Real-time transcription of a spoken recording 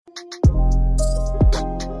Hey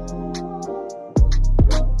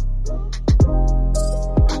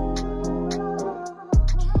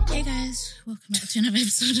guys, welcome back to another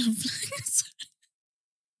episode of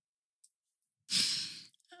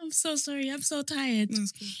I'm so sorry, I'm so tired.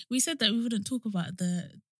 That's cool. We said that we wouldn't talk about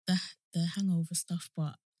the hangover stuff,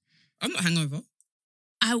 but I'm not hangover.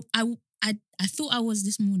 I thought I was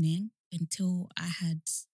this morning until I had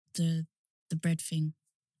the bread thing.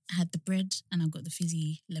 I had the bread and I got the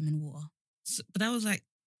fizzy lemon water. But that was like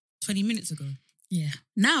 20 minutes ago. Yeah.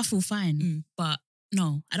 Now I feel fine, but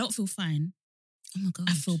no, I don't feel fine. Oh my God.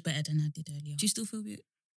 I feel better than I did earlier. Do you still feel a bit?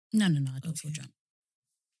 No, I don't feel Okay. drunk.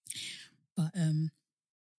 But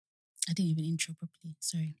I didn't even intro properly.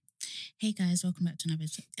 Sorry. Hey guys, welcome back to another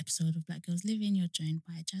episode of Black Girls Living. You're joined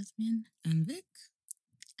by Jasmine. And Vic?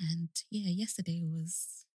 And yeah, yesterday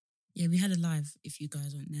was... Yeah, we had a live if you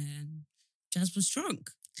guys weren't there and Jazz was drunk.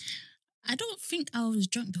 I don't think I was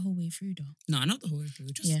drunk the whole way through though. No, not the whole way through,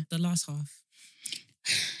 just the last half.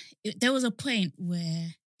 There was a point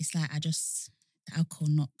where it's like the alcohol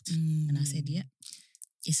knocked and I said, yep,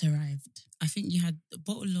 it's arrived. I think you had a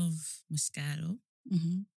bottle of Moscato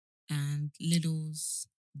and Lidl's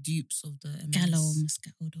dupes of the M&S. Gallo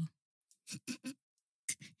Moscato.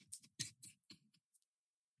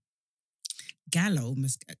 Gallo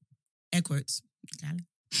Moscato. Air quotes. Gallo.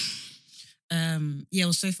 Yeah, it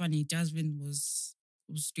was so funny. Jasmine was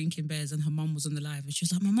drinking beers and her mum was on the live and she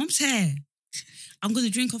was like, my mum's here. I'm going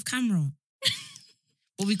to drink off camera.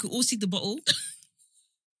 But we could all see the bottle.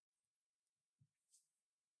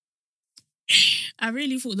 I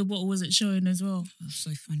really thought the bottle wasn't showing as well. That was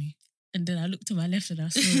so funny. And then I looked to my left and I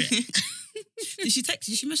saw it. Did she text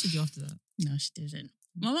you? Did she message you after that? No, she didn't.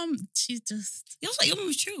 My mum, she's just... Yeah, I was like, your mum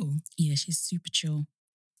was chill. Yeah, she's super chill.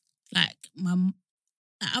 Like,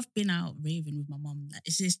 I've been out raving with my mum. Like,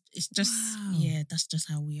 it's just, Wow. yeah, that's just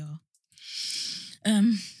how we are.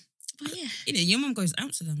 But yeah. You know, your mum goes to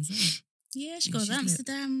Amsterdam as well. Yeah, she Yeah, goes she's to lit.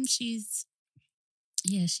 Amsterdam. She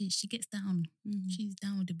gets down. Mm-hmm. She's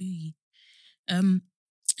down with the boogie.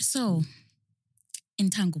 So,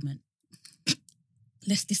 entanglement.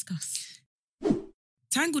 Let's discuss.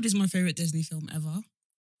 Tangled is my favourite Disney film ever.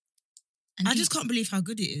 And I do- just can't believe how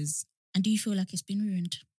good it is. And do you feel like it's been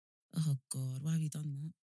ruined? Oh God, why have you done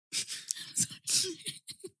that?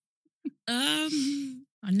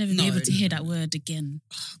 I'll never No, be able to no, hear no, that no. word again.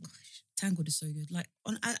 Oh gosh, Tangled is so good. Like,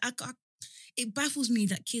 it baffles me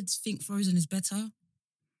that kids think Frozen is better.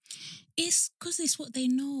 It's because it's what they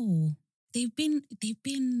know. They've been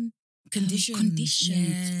Conditioned. conditioned.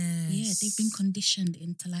 Yes. Yeah, they've been conditioned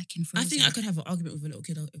into liking Frozen. I think I could have an argument with a little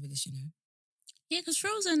kid over this, you know. Yeah, because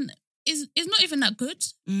Frozen is not even that good.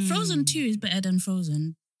 Mm. Frozen 2 is better than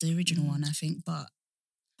Frozen, the original one, I think. But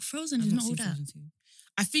Frozen I've is not not all seen that. Frozen 2.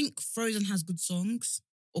 I think Frozen has good songs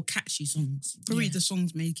or catchy songs. Probably Yeah. the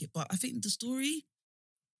songs make it, but I think the story,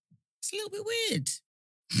 it's a little bit weird.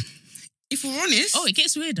 If we're honest. Oh, it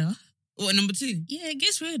gets weirder. What, number 2? Yeah, it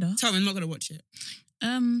gets weirder. Tell me, I'm not going to watch it.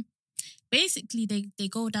 Basically, they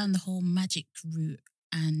go down the whole magic route,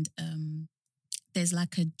 and there's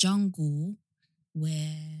like a jungle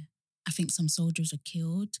where I think some soldiers are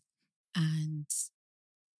killed, and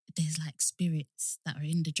there's like spirits that are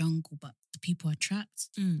in the jungle, but the people are trapped.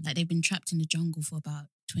 Like they've been trapped in the jungle for about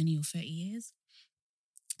 20 or 30 years.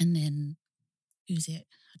 And then, who's it?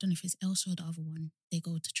 I don't know if it's Elsa or the other one. They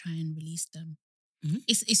go to try and release them. Mhm.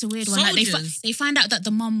 It's a weird one. Like Soldiers? they find out that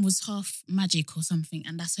the mum was half magic or something,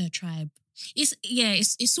 and that's her tribe.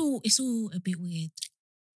 It's all a bit weird.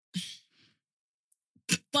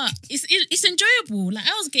 But it's enjoyable. Like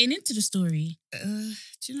I was getting into the story. Do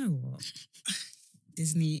you know what?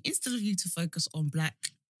 Disney, instead of you to focus on black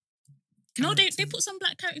No, they characters- put some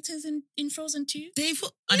black characters in Frozen too. They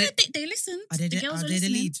put, Yeah, they listened. are they the the, girls are were they the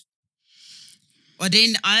listening. lead? Are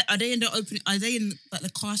they in the opening? Are they in like the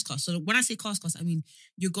cast? So when I say cast, I mean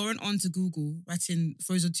you're going on to Google, writing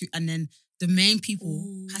Frozen 2, and then the main people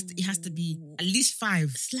it has to be at least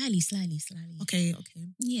 5. Slightly. Okay.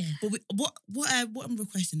 Yeah. But what I'm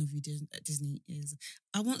requesting of you, Disney, is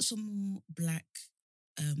I want some more black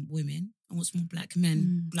women. I want some more black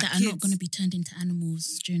men, black that kids. are not going to be turned into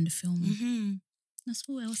animals during the film. Mm-hmm. That's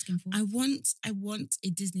what we're asking for. I want a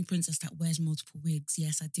Disney princess that wears multiple wigs.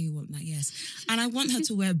 Yes, I do want that. Yes, and I want her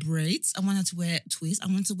to wear braids. I want her to wear twists. I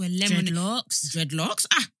want her to wear lemon Dreadlocks.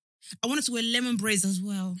 I want her to wear lemon braids as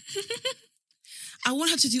well. I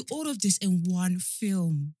want her to do all of this in one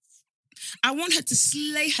film. I want her to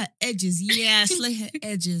slay her edges. Yeah, slay her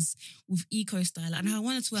edges with eco style. And I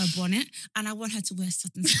want her to wear a bonnet. And I want her to wear a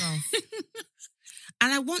satin scarf.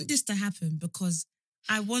 And I want this to happen because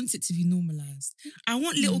I want it to be normalized. I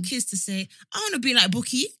want little kids to say, I want to be like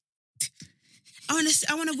Bookie. I want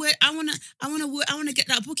to get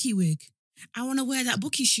that bookie wig. I want to wear that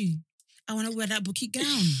bookie shoe. I want to wear that bookie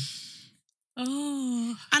gown.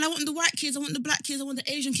 Oh. And I want the white kids, I want the black kids, I want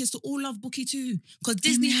the Asian kids to all love bookie too. Because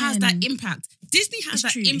Disney has that impact. Disney has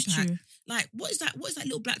that impact. Like, what is that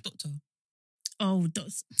little black doctor? Oh,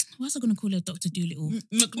 what's I going to call her? Dr. Doolittle?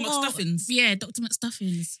 McStuffins. Yeah, Dr.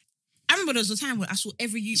 McStuffins. I remember there was a time where I saw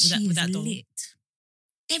every youth with that doll. Lit.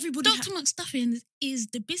 Everybody. Dr. McStuffins is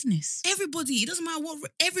the business. Everybody. It doesn't matter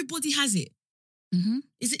what. Everybody has it. Mm-hmm.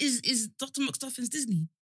 Is Dr. McStuffins Disney?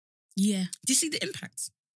 Yeah. Do you see the impact?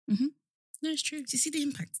 Mm-hmm. No, it's true. Do you see the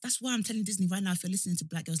impact? That's why I'm telling Disney right now, if you're listening to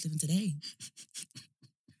Black Girls Living Today,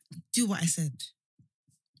 do what I said.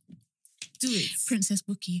 Do it. Princess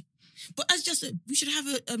Bookie. But as just, we should have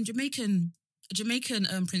a Jamaican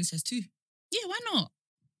princess too. Yeah, why not?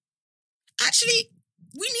 Actually,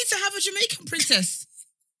 we need to have a Jamaican princess.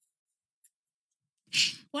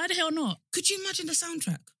 Why the hell not? Could you imagine the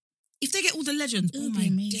soundtrack? If they get all the legends, It oh would my be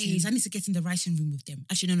amazing. days, I need to get in the writing room with them.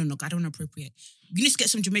 Actually, no, I don't want to appropriate. You need to get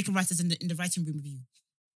some Jamaican writers in the writing room with you.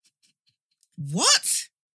 What?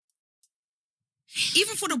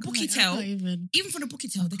 Even for the bookie tale, they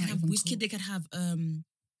could have Wizkid, they could have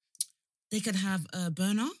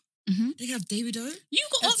Burner, they could have Davido. You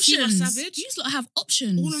got options. Savage. You lot have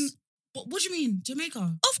options. All on. What do you mean, Jamaica?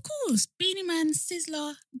 Of course, Beanie Man,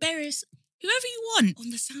 Sizzler, Beres, whoever you want On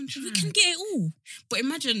the soundtrack. we can get it all. But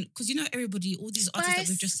imagine, because you know everybody, all these artists that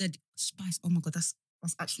we've just said, Spice. Oh my God, that's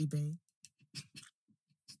actually bae.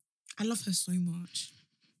 I love her so much.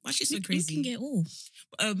 Why is she so crazy? We can get it all.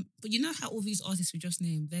 But you know how all these artists we just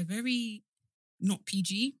named, they're very not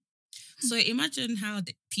PG. So imagine how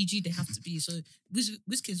PG they have to be. So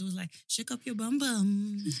Wizkid was like, shake up your bum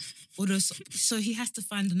bum. So he has to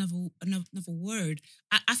find another word.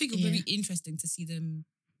 I think it's very interesting to see them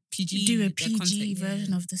PG do a their PG content,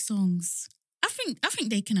 version of the songs. I think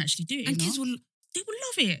they can actually do it. And you kids know? will. They will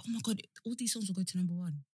love it. Oh my God! All these songs will go to number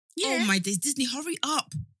one. Yeah. Oh my days! Disney, hurry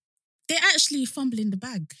up! They're actually fumbling the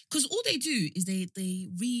bag. Because all they do is they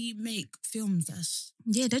remake films that's...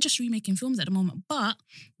 Yeah, they're just remaking films at the moment. But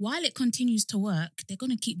while it continues to work, they're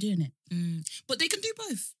going to keep doing it. But they can do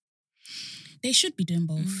both. They should be doing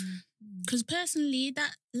both. Because personally,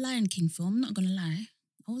 that Lion King film, I'm not going to lie,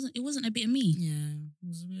 it wasn't a bit of me. Yeah, it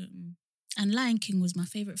was a bit... And Lion King was my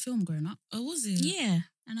favourite film growing up. Oh, was it? Yeah.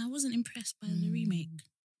 And I wasn't impressed by the remake,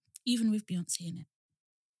 even with Beyonce in it.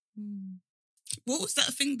 What was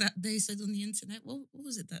that thing that they said on the internet? What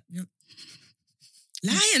was it that...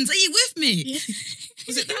 Lions, are you with me? Yeah.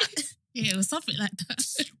 Was it that? Yeah, it was something like that.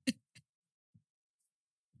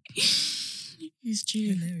 It's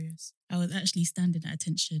true. Hilarious. I was actually standing at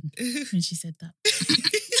attention when she said that.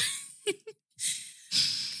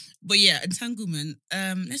 But yeah, entanglement.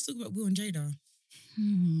 Let's talk about Will and Jada.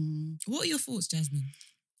 What are your thoughts, Jasmine?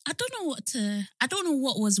 I don't know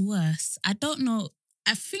what was worse. I don't know.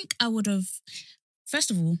 I think I would have, first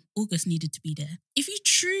of all, August needed to be there. If you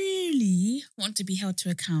truly want to be held to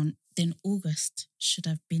account, then August should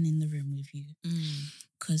have been in the room with you.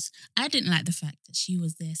 Because I didn't like the fact that she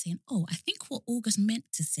was there saying, oh, I think what August meant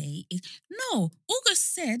to say is, no,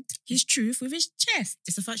 August said his truth with his chest.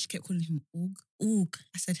 It's the fact she kept calling him Aug.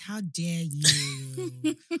 I said, how dare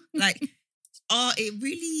you? Like, it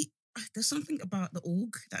really, there's something about the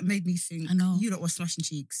Aug that made me think, I know. You lot were smashing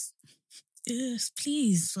cheeks. Yes,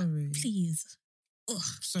 please. Sorry. Please. Ugh.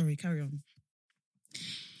 Sorry, carry on.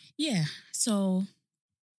 Yeah, so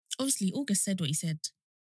obviously August said what he said.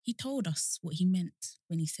 He told us what he meant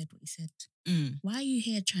when he said what he said. Why are you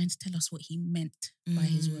here trying to tell us what he meant by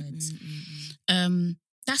his words?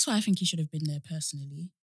 That's why I think he should have been there personally.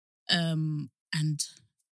 And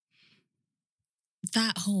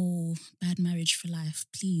that whole bad marriage for life,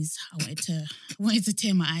 please, I wanted to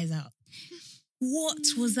tear my eyes out.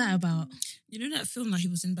 What was that about? You know that film that he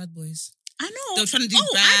was in, Bad Boys? I know. They were trying to do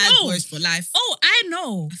Bad Boys for life. Oh, I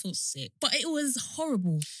know. I felt sick. But it was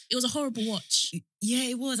horrible. It was a horrible watch. Yeah,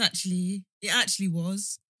 it was actually. It actually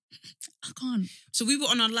was. I can't. So we were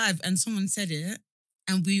on our live and someone said it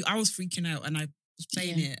and I was freaking out and I was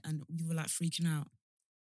playing it and we were like freaking out.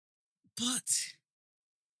 But...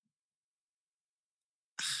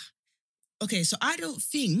 Okay, so I don't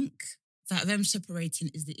think that them separating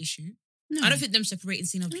is the issue. No. I don't think them separating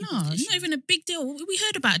seeing other people. No, it's not even a big deal. We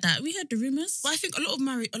heard about that. We heard the rumours. But I think a lot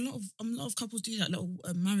of couples do that. A lot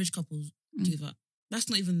of marriage couples do that. That's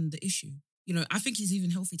not even the issue. You know, I think it's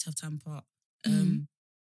even healthy to have time apart.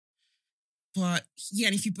 But yeah,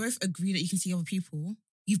 and if you both agree that you can see other people,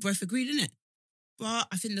 you've both agreed, innit? But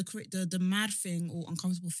I think the mad thing or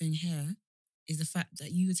uncomfortable thing here is the fact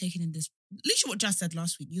that you were taking in this, literally what Jazz said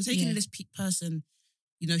last week, you're taking in this person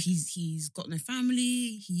he's got no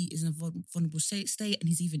family, he is in a vulnerable state, and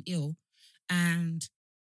he's even ill. And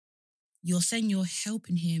you're saying you're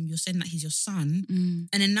helping him, you're saying that he's your son,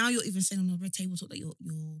 and then now you're even saying on the red table talk that you're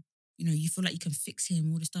you feel like you can fix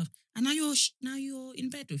him, all this stuff, and now you're in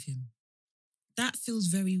bed with him. That feels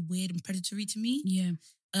very weird and predatory to me. Yeah.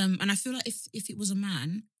 And I feel like if it was a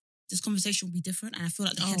man, this conversation would be different, and I feel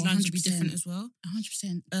like the headlines would be different as well.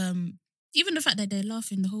 100%. Even the fact that they're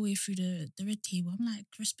laughing the whole way through the red table, I'm like,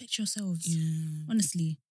 respect yourselves. Yeah.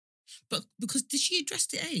 Honestly. But because did she address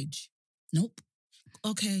the age? Nope.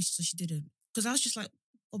 Okay, so she didn't. Because I was just like,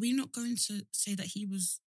 are we not going to say that he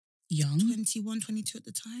was young, 21, 22 at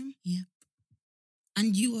the time? Yeah.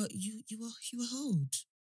 And you were old.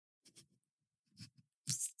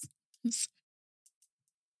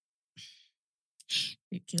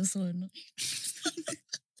 You're so annoying.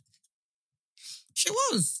 She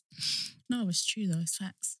was. No, it's true though. It's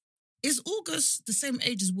facts. Is August the same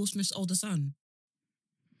age as Will Smith's older son?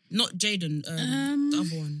 Not Jaden, the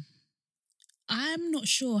other one. I'm not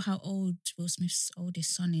sure how old Will Smith's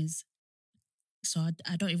oldest son is. So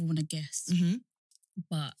I don't even want to guess. Mm-hmm.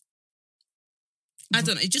 But I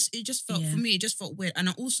don't know. It just felt, for me, it just felt weird. And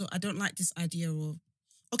I don't like this idea of,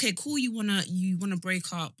 okay, cool, you wanna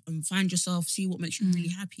break up and find yourself, see what makes you really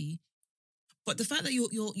happy. But the fact that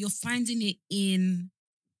you're finding it in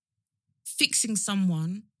fixing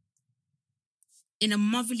someone in a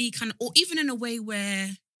motherly kind of, or even in a way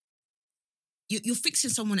where you're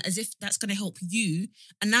fixing someone as if that's going to help you,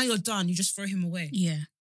 and now you're done, you just throw him away. Yeah.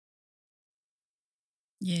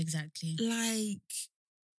 Yeah, exactly. Like,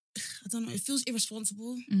 I don't know, it feels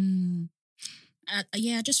irresponsible.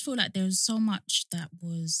 I just feel like there was so much that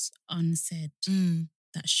was unsaid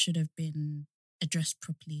that should have been addressed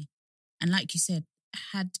properly. And like you said,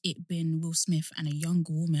 had it been Will Smith and a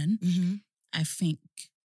younger woman, I think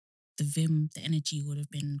the vim, the energy would have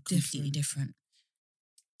been completely different.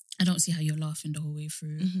 I don't see how you're laughing the whole way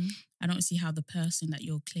through. I don't see how the person that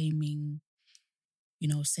you're claiming,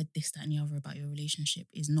 said this, that, and the other about your relationship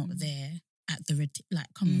is not there at the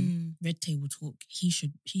red table talk. He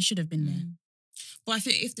should have been there. But I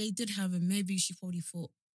think if they did have him, maybe she probably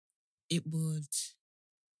thought it would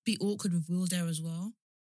be awkward with Will there as well.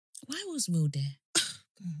 Why was Will there?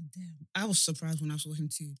 God damn. I was surprised when I saw him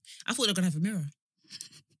too. I thought they were going to have a mirror.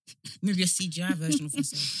 Maybe a CGI version of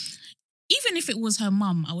herself. Even if it was her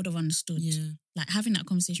mum, I would have understood. Yeah. Like having that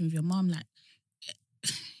conversation with your mum, like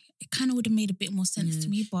it kind of would have made a bit more sense to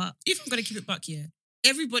me. But if I'm going to keep it back here,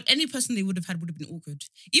 any person they would have had would have been awkward.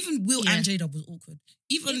 Even Will and Jada was awkward.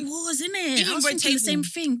 It was, innit? Even I was Red thinking Table. the same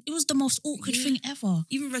thing. It was the most awkward thing ever.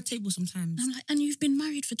 Even Red Table sometimes. And I'm like, and you've been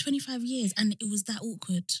married for 25 years and it was that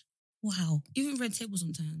awkward. Wow. Even Red Table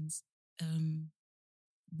sometimes.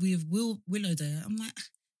 With Willow there, I'm like,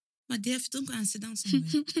 my dear, if you don't go and sit down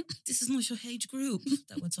somewhere, this is not your age group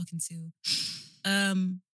that we're talking to.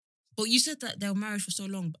 But you said that they were married for so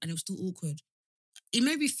long and it was still awkward. It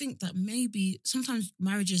made me think that maybe sometimes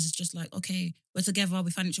marriages is just like, okay, we're together,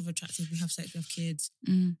 we find each other attractive, we have sex, we have kids.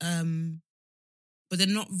 But they're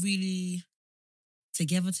not really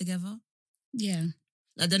together. Yeah.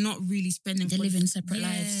 Like they're not really spending... They're living separate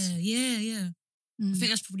lives. Yeah. I think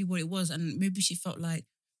that's probably what it was. And maybe she felt like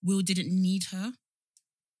Will didn't need her.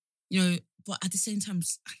 But at the same time,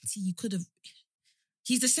 see, you could have...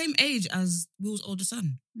 He's the same age as Will's older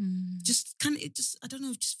son. I don't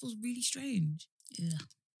know, it just feels really strange. Yeah.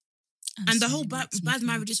 And the whole bad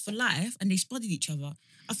marriages for life, and they spotted each other.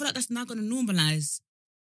 I feel like that's now going to normalise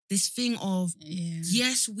this thing of,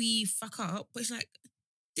 yes, we fuck up, but it's like,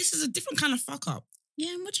 this is a different kind of fuck up.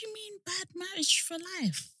 Yeah, and what do you mean bad marriage for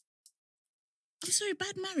life? I'm sorry,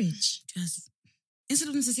 bad marriage. Just, instead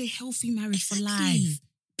of them to say healthy marriage for life.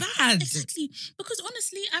 Bad. Exactly. Because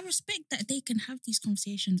honestly, I respect that they can have these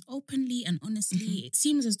conversations openly and honestly. It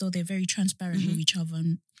seems as though they're very transparent with each other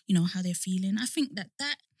and, how they're feeling. I think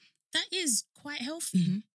that is quite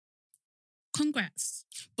healthy. Congrats.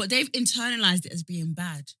 But they've internalized it as being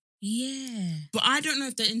bad. Yeah. But I don't know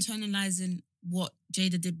if they're internalizing what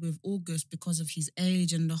Jada did with August because of his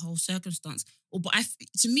age and the whole circumstance. But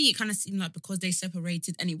to me, it kind of seemed like because they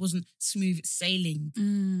separated and it wasn't smooth sailing.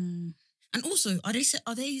 And also, are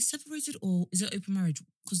they separated or is it open marriage?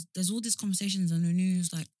 Because there's all these conversations on the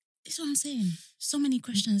news, like... That's what I'm saying. So many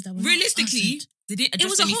questions that were realistically, they didn't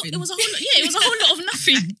address anything. It was a whole lot of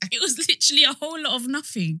nothing. It was literally a whole lot of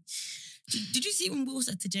nothing. Did you see when Will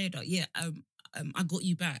said to Jada, I got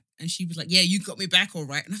you back? And she was like, yeah, you got me back, all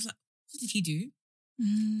right. And I was like, what did he do?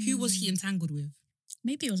 Who was he entangled with?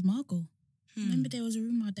 Maybe it was Margot. Remember there was a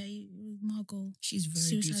rumour that it was Margot. She's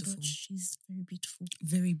very beautiful. She's very beautiful.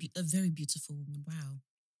 A very beautiful woman. Wow.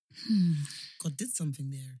 God did something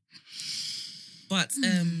there. But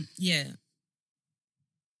yeah,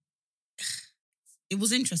 it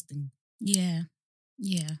was interesting. Yeah.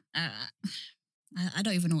 I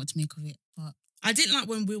don't even know what to make of it, but I didn't like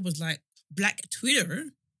when Will was like, Black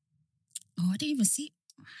Twitter. I didn't even see.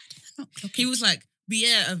 I did not clock He it. was like, but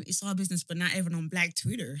yeah, it's our business, but not everyone on Black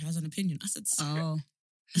Twitter has an opinion. I said, sir. Oh.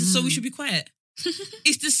 I said, so we should be quiet.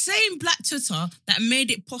 It's the same Black Twitter that made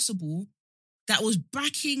it possible, that was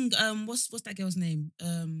backing what's that girl's name?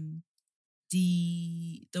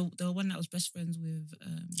 The one that was best friends with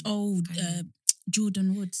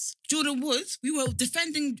Jordan Woods. Jordan Woods. We were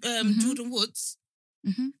defending Jordan Woods.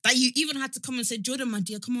 Mm-hmm. That you even had to come and say, Jordan, my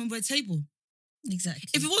dear, come on red table. Exactly.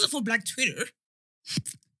 If it wasn't for Black Twitter,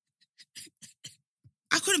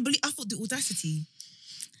 I couldn't believe. I thought the audacity.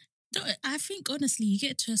 No, I think honestly, you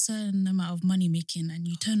get to a certain amount of money making and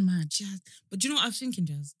you turn mad. Jazz. But do you know what I was thinking,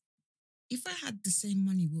 Jazz? If I had the same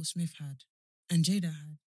money Will Smith had and Jada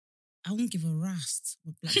had, I wouldn't give a rast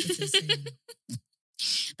what Black Twitter is saying.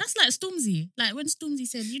 That's like Stormzy. Like when Stormzy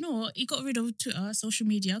said, you know what, he got rid of Twitter, social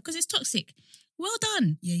media, because it's toxic. Well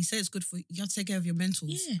done. Yeah, he said it's good for you. You have to take care of your mentals.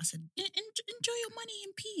 Yeah. I said, enjoy your money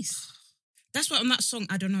in peace. That's why on that song,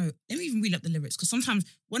 I don't know. Let me even read up the lyrics, because sometimes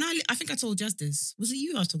when I think I told Jazz this. Was it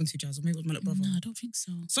you I was talking to, Jazz, or maybe it was my little brother? No, I don't think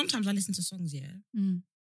so. Sometimes I listen to songs, and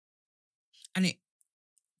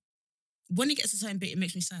when it gets to a certain bit, it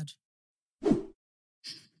makes me sad.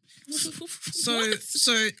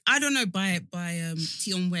 So I don't know, by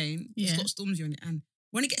Tion Wayne, it's got Stormzy on it, and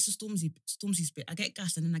when it gets to Stormzy's bit, I get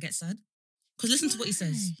gassed and then I get sad. Because listen to what he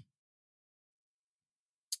says.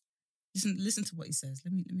 Listen to what he says.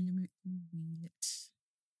 Let me read it.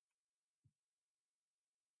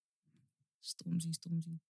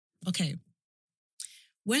 Stormzy. Okay.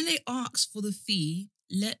 When they ask for the fee,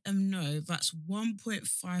 let them know that's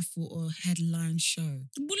 1.5 for a headline show.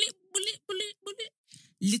 Bullet.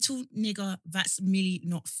 Little nigga, that's million,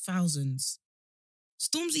 not thousands.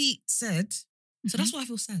 Stormzy said, so that's why I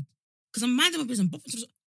feel sad. Because I'm minding my business.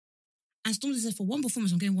 And Stormzy said, for one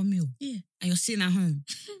performance, I'm getting 1 mil. Yeah. And you're sitting at home.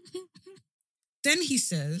 Then he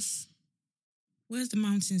says, where's the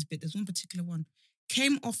mountains bit? There's one particular one.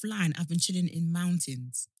 Came offline, I've been chilling in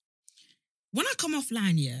mountains. When I come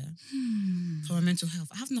offline, for my mental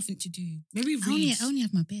health, I have nothing to do. Maybe read. I only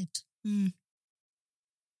have my bed.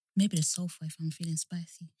 Maybe the sofa if I'm feeling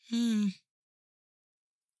spicy.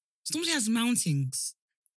 Stormzy has mountains.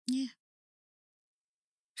 Yeah.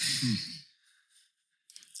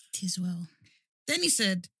 It is well. Then he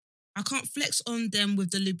said, I can't flex on them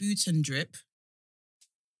with the Louboutin drip.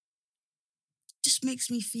 Just makes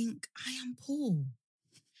me think I am poor.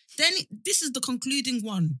 Then this is the concluding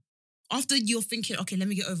one. After you're thinking, okay, let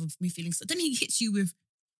me get over me feeling so. Then he hits you with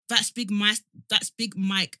that's Big Mike,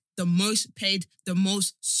 the most paid, the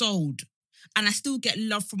most sold. And I still get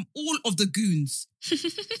love from all of the goons.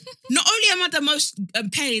 Not only am I the most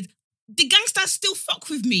paid, the gangsters still fuck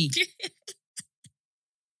with me.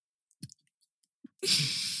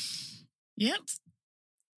 Yep.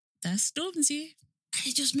 That's Stormzy. And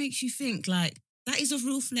it just makes you think, like, that is a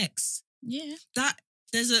real flex. Yeah. That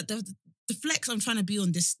there's the flex I'm trying to be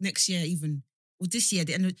on this next year, even or this year,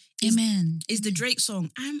 the end of Amen. Is the Drake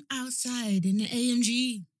song. I'm outside in the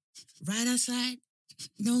AMG, right outside.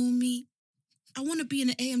 Know me. I want to be in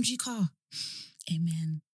an AMG car.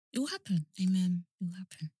 Amen. It will happen. Amen. It will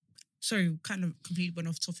happen. Sorry, kind of completely went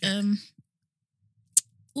off topic.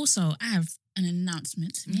 Also, I have an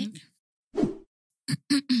announcement to make.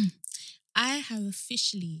 I have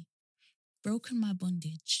officially broken my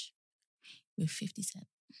bondage with 50 Cent.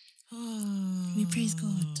 Oh. We praise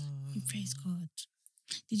God. We praise God.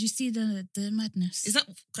 Did you see the madness? Is that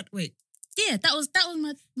wait? Yeah, that was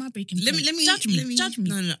my breaking. Let me judge me. Judge me.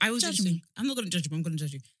 No. I was judge just me. saying, I'm not going to judge you. I'm going to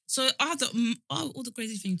judge you. So all the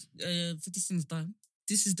crazy things 50 Cent's done.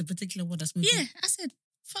 This is the particular one that's moving. Yeah, I said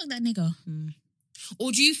fuck that nigga.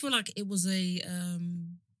 Or do you feel like it was it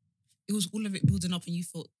was all of it building up and you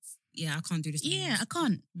thought, yeah, I can't do this anymore? Yeah, I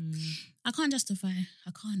can't. I can't justify.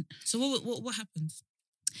 I can't. So what happened?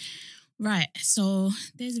 Right. So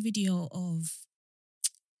there's a video of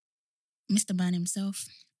Mr. Man himself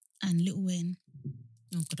and Lil Wayne.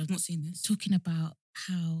 Oh God, I've not seen this. Talking about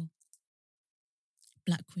how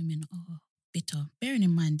black women are bitter. Bearing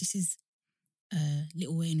in mind, this is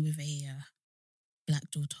Lil Wayne with a black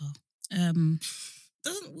daughter.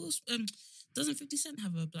 Doesn't 50 Cent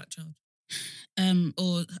have a black child?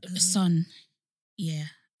 Or son? Yeah.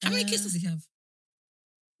 How many kids does he have?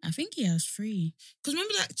 I think he has 3. Because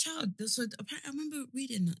remember that child? So apparently, I remember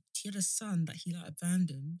reading that he had a son that he like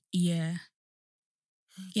abandoned. Yeah.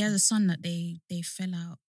 He has a son that they fell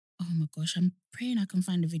out Oh my gosh, I'm praying I can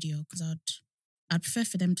find the video because I'd prefer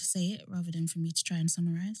for them to say it rather than for me to try and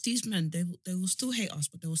summarize. These men, they will still hate us,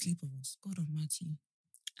 but they will sleep with us. God Almighty.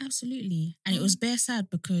 Absolutely. And it was bare sad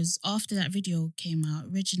because after that video came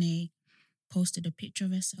out, Regine posted a picture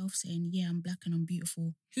of herself saying, "Yeah, I'm black and I'm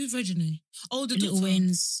beautiful." Who's Regine? Oh, the Lil daughter.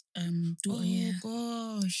 Wayne's daughter. Oh Yeah,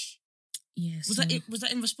 gosh. yeah. Was that it? Was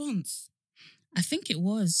that in response? I think it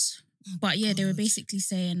was. Oh, But yeah, they were God. basically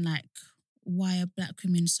saying like, why are black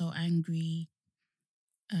women so angry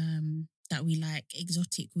that we like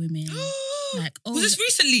exotic women? Like, oh, was this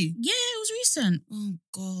recently? Yeah, it was recent. Oh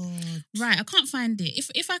God. Right, I can't find it.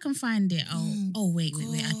 If I can find it, I'll. Oh wait,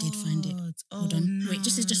 I did find it. God. Hold Oh, on. no. Wait,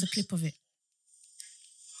 this is just a clip of it.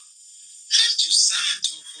 How did you sign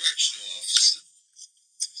to a correctional officer?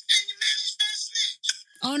 And you managed by snitch.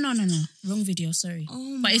 Oh no, wrong video. Sorry,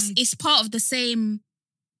 Oh but my it's part of the same.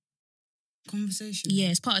 conversation. Yeah,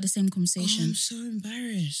 it's part of the same Oh, conversation. I'm so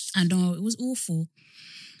embarrassed. I know, it was awful.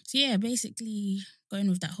 So yeah, basically going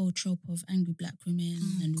with that whole trope of angry black women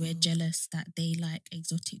and we're God. jealous that they like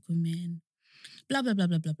exotic women. Blah, blah, blah,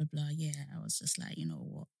 blah, blah, blah, blah. Yeah, I was just like, you know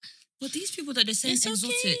what? But these people that they're saying It's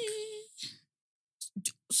exotic. okay.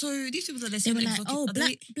 So these people that they're They saying were like, exotic. oh,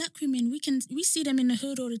 are black women, we see them in the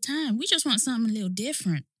hood all the time. We just want something a little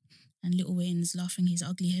different. And Lil Wayne's laughing his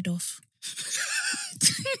ugly head off.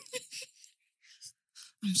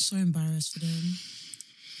 I'm so embarrassed for them.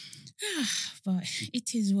 But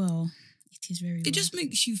it is well. It is very well. It just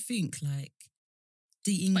makes you think like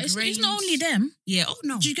the ingrained. But it's not only them. Yeah. Oh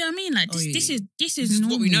no. Do you get what I mean? Like Oh, yeah, this yeah. is This is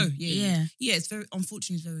normal. what we know. Yeah. Yeah. Yeah. It's very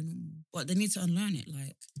unfortunately it's very normal, but they need to unlearn it.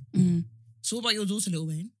 Like. Mm. So what about your daughter, Lil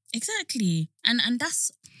Wayne? Exactly. And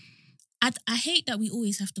that's I hate that we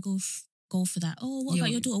always have to go for that. Oh, what Yeah,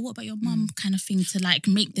 about your daughter? What about your mum? Kind of thing to like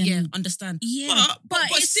make them. Yeah, understand. Yeah, but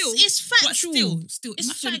it's factual. Still,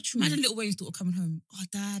 It's factual. Imagine Little Wayne's daughter coming home. Oh,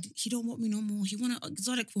 Dad, he don't want me no more. He want an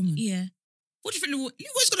exotic woman. Yeah, What do you think? Lil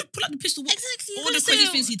Wayne's gonna pull out the pistol? exactly. All the crazy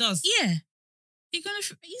things he does. Yeah,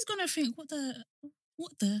 he's gonna think what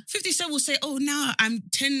the 50 Cent will say, "Oh, now I'm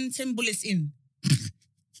 10 bullets in."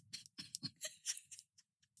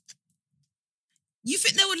 You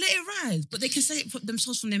think they would let it ride, but they can say it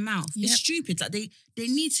themselves from their mouth. It's Yep. stupid. Like they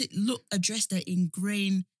need to address their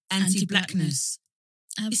ingrained anti-blackness.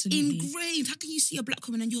 It's Absolutely. ingrained. How can you see a black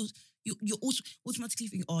woman and you're also automatically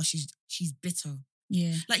thinking, oh, she's bitter.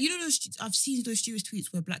 Yeah, Like, you know, I've seen those stupid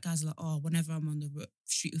tweets where black guys are like, oh, whenever I'm on the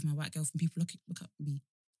street with my white girlfriend, people look at me.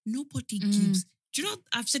 Nobody gives. Do you know?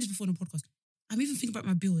 I've said this before on the podcast. I'm even thinking about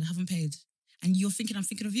my bill I haven't paid, and you're thinking I'm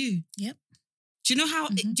thinking of you. Yep. Do you know how?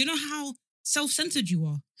 Do you know how self-centered you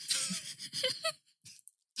are?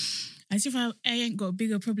 as if I ain't got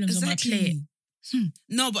bigger problems on my plate.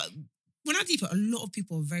 No, but when I deep it, a lot of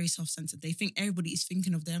people are very self-centered. They think everybody is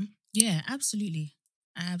thinking of them. Yeah, absolutely.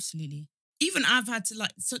 Even I've had to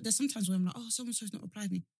so there's sometimes where I'm like, oh, so-and-so's not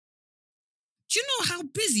replied me. Do you know how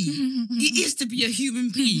busy it is to be a human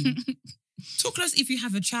being? Talk less if you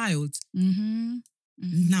have a child. Mm-hmm.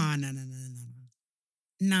 Nah.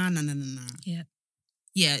 Yeah.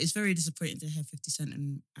 Yeah, it's very disappointing to hear 50 Cent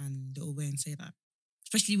and Lil Wayne say that.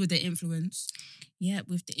 Especially with their influence. Yeah,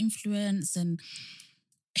 with the influence and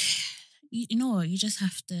you know what, you just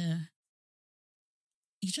have to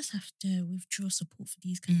withdraw support for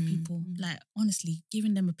these kind of people. Like, honestly,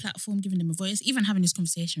 giving them a platform, giving them a voice, even having this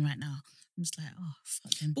conversation right now, I'm just like, oh,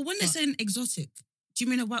 fuck them. But when they're saying exotic, do you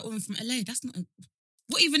mean a white woman from LA? That's not...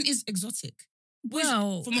 What even is exotic?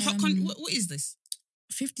 Well, from a hot country, what is this?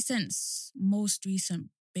 50 Cent's most recent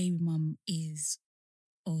baby mum is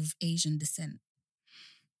of Asian descent.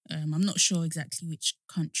 I'm not sure exactly which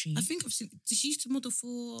country. I think I've seen... Did she used to model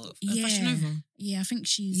for Yeah. Fashion Nova? Yeah, I think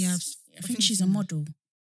she's... Yeah, I think she's a model.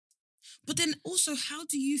 But then also, how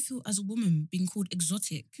do you feel as a woman being called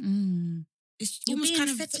exotic? It's You're almost being kind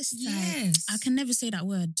of... fetishized. Yes. I can never say that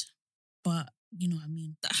word, but you know what I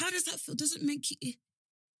mean. How does that feel? Does it make you...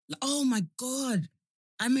 Like, oh my God,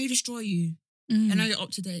 I may destroy you. I know you're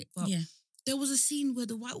up to date, but Yeah. there was a scene where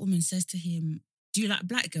the white woman says to him, do you like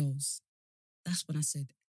black girls? That's when I said,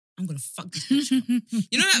 I'm going to fuck this bitch up.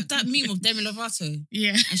 You know that meme of Demi Lovato?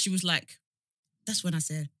 Yeah. And she was like, that's when I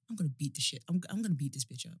said, I'm going to beat the shit. I'm going to beat this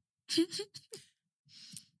bitch up.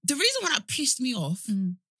 The reason why that pissed me off,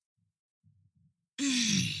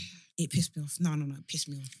 it pissed me off. No, it pissed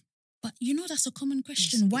me off. But you know, that's a common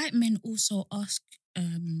question. Yes. White men also ask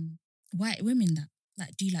white women that.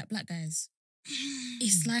 Like, do you like black guys?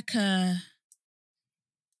 It's like a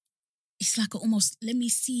almost, let me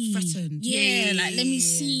see. Threatened. Yeah, like, let me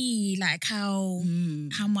Yeah. see, like, how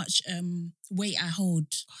much weight I hold.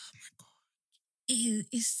 Oh my God.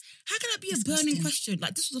 It's How can that be a Disgusting. burning question?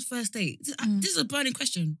 Like, this was the first date. This is a burning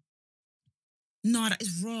question. No, that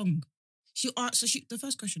is wrong. She asked, the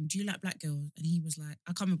first question, do you like black girls? And he was like,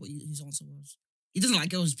 I can't remember what his answer was. He doesn't like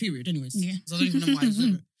girls, period, anyways. Yeah. So I don't even know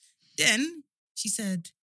why. Then she said,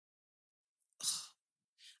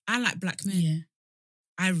 I like black men. Yeah.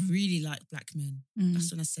 I really like black men. Mm.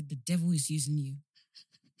 That's when I said the devil is using you.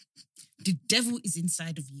 The devil is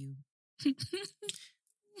inside of you.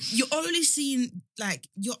 You're only seeing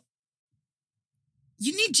you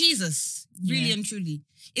need Jesus, really Yeah. and truly.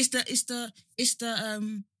 It's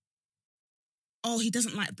the oh, he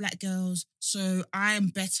doesn't like black girls, so I am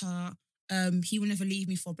better. He will never leave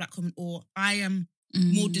me for a black woman, or I am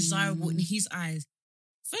more desirable in his eyes.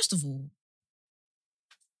 First of all,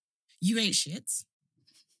 you ain't shit.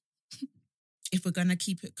 If we're gonna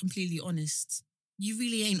keep it completely honest, you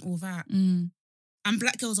really ain't all that. Mm. And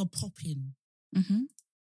black girls are popping. Mm-hmm.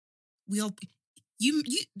 We are. You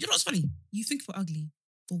know what's funny? You think we're ugly,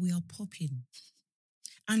 but we are popping,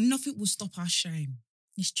 and nothing will stop our shine.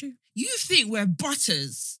 It's true. You think we're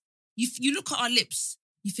butters? You look at our lips.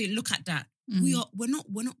 You think, look at that. Mm.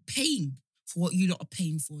 We're not paying for what you lot are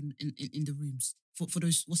paying for in the rooms for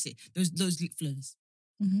those those lip fillers.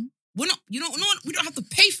 Mm-hmm. We're not. We don't have to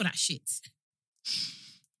pay for that shit.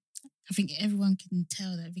 I think everyone can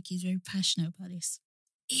tell that Vicky's very passionate about this.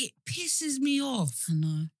 It pisses me off I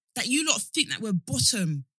know. that you lot think that we're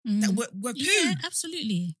bottom, Mm. that we're poo. Yeah,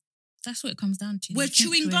 absolutely. That's what it comes down to. We're I think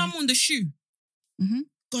chewing gum on the shoe. Mhm.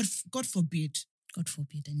 God forbid. God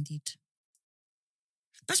forbid, indeed.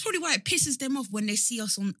 That's probably why it pisses them off when they see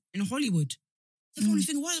us in Hollywood. They're probably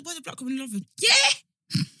thinking, why the black woman love it? Yeah!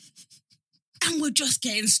 And we're just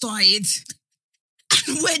getting started.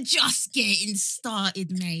 And we're just getting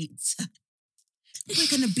started, mate. We're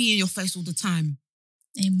going to be in your face all the time.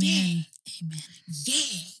 Amen. Yeah. Amen.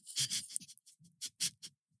 Yeah.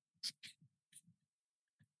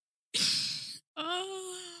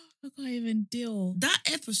 Oh, I can't even deal. That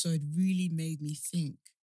episode really made me think.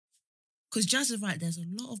 Because Jazz is right, there's a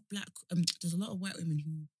lot of white women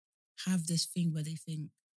who have this thing where they think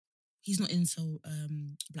he's not into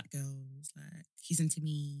black girls, like he's into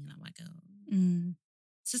me, like white girls. Mm.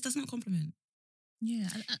 Sis, that's not a compliment. Yeah,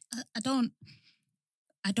 I don't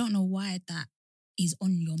know why that is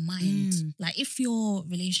on your mind. Mm. Like, if your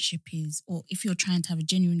relationship is, or if you're trying to have a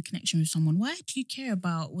genuine connection with someone, why do you care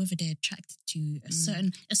about whether they're attracted to a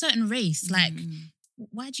certain race? Like,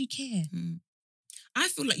 why do you care? I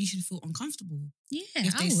feel like you should feel uncomfortable Yeah,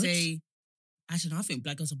 if they I would. say, actually, I think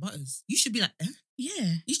black girls are butters. You should be like, eh?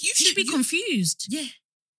 Yeah, You you should be confused. Yeah.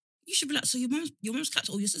 You should be like, so your mom's clapped,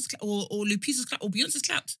 or your sister's clapped, or Lupita's clapped, or Beyonce's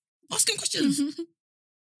clapped. Ask him questions.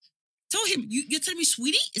 Tell him, you're telling me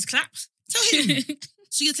Sweetie is clapped? Tell him.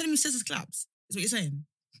 So you're telling me Sis is clapped? Is what you're saying?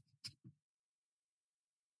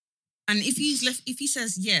 And if he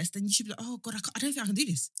says yes, then you should be like, oh God, I don't think I can do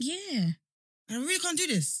this. Yeah. I really can't do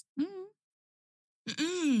this.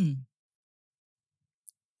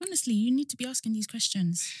 Honestly, you need to be asking these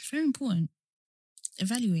questions. It's very important.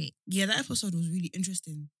 Evaluate. Yeah, that episode was really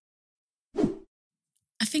interesting.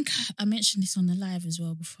 I think I mentioned this on the live as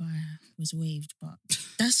well before I was waved, but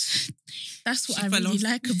that's what She I fell really off.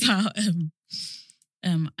 like about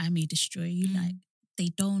I May Destroy You. Like, they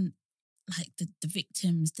don't, like, the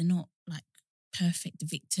victims, they're not like perfect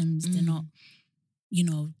victims. They're not,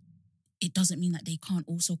 it doesn't mean that they can't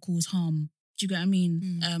also cause harm. Do you get what I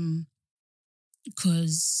mean?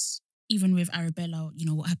 Because even with Arabella,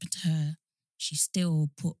 what happened to her, she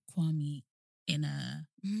still put Kwame in a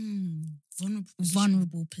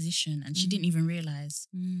vulnerable position, and she didn't even realize.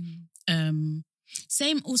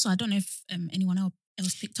 Same also, I don't know if anyone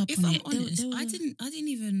else picked up If on I'm it. honest, I didn't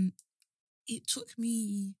even. It took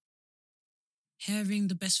me hearing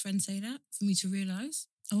the best friend say that for me to realize.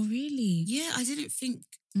 Oh, really? Yeah, I didn't think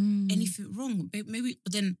anything wrong. Maybe,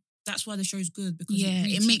 but then that's why the show's good, because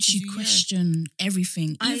really it makes teaches you question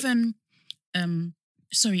everything. Even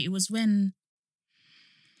it was when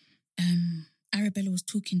Arabella was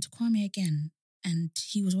talking to Kwame again, and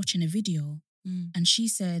he was watching a video, and she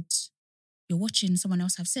said, "You're watching someone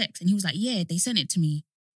else have sex," and he was like, "Yeah, they sent it to me."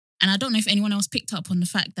 And I don't know if anyone else picked up on the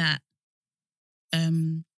fact that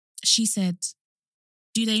she said,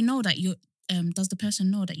 "Do they know that you? Does the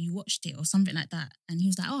person know that you watched it or something like that?" And he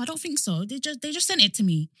was like, "Oh, I don't think so. They just sent it to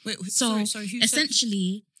me." Wait, so sorry, who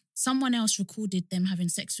essentially, someone else recorded them having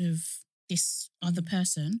sex with this other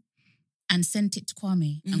person and sent it to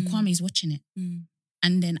Kwame, and Kwame's watching it.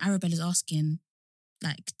 And then Arabella's asking,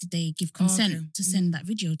 like, did they give consent to send that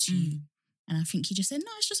video to you? And I think he just said,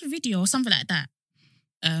 no, it's just a video or something like that.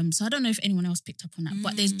 So I don't know if anyone else picked up on that,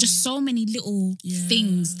 but there's just so many little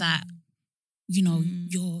things that,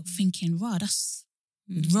 you're thinking, wow, that's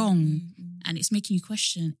wrong, and it's making you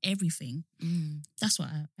question everything. Mm. That's what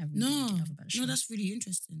I really love about the show. No, that's really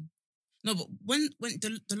interesting. No, but when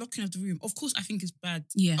the locking of the room, of course, I think it's bad.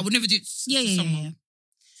 Yeah. I would never do it to someone. Yeah.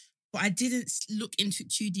 But I didn't look into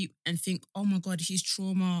it too deep and think, oh my God, he's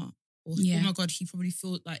trauma. Or, Yeah. oh my God, he probably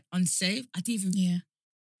felt like unsafe. I didn't even... Yeah.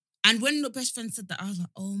 And when the best friend said that, I was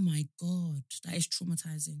like, oh my God, that is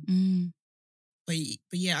traumatizing. Mm. But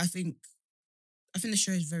yeah, I think the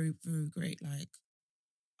show is very, very great. Like,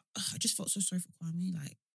 I just felt so sorry for Kwame.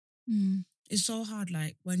 Like, it's so hard,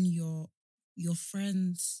 like, when your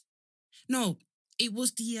friends... No, it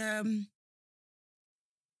was the...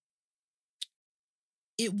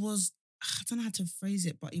 It was... I don't know how to phrase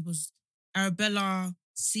it, but it was Arabella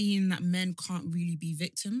seeing that men can't really be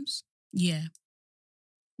victims. Yeah.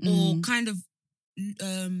 Or kind of...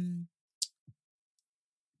 the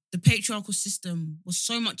patriarchal system was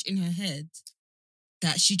so much in her head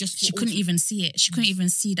that she just... She couldn't even see it. She couldn't even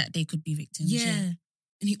see that they could be victims. Yeah.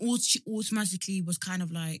 And she automatically was kind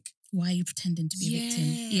of like... Why are you pretending to be a victim?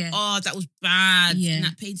 Yeah. Oh, that was bad. Yeah. In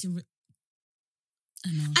that painting.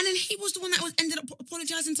 I know. And then he was the one that ended up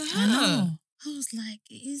apologizing to her. I know. I was like,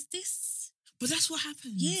 is this... But that's what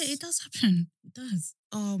happens. Yeah, it does happen. It does.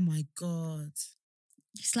 Oh my God.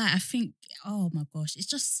 It's like, I think, oh my gosh, it's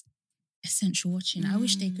just essential watching. I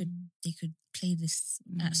wish they could play this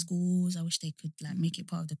at schools. I wish they could like make it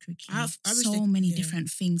part of the curriculum. I wish so many different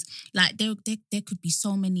things. Like there could be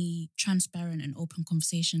so many transparent and open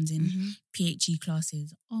conversations in PHE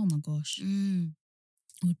classes. Oh my gosh. It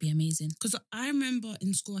would be amazing. Because I remember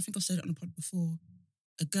in school, I think I've said it on the pod before,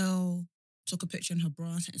 a girl took a picture in her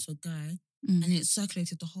bra and sent it to a guy and it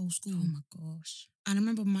circulated the whole school. Oh my gosh. And I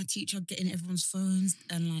remember my teacher getting everyone's phones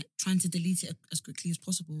and like trying to delete it as quickly as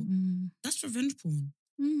possible. That's revenge porn.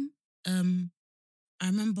 I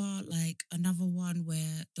remember like another one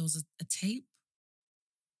where there was a tape,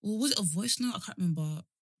 or was it a voice note? I can't remember.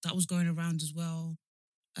 That was going around as well.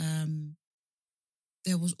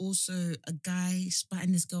 There was also a guy spat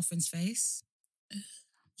in his girlfriend's face.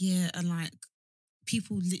 Yeah, and like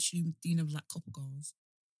people literally, like couple girls.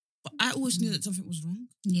 But I always knew that something was wrong.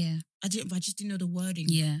 Yeah. I just didn't know the wording.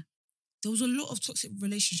 Yeah. There was a lot of toxic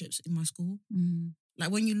relationships in my school.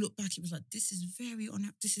 Like when you look back, it was like, this is very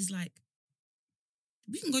this is like,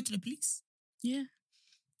 we can go to the police. Yeah.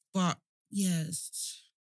 But yeah, it's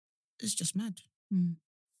just mad.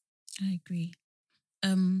 I agree.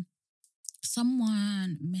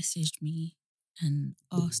 Someone messaged me and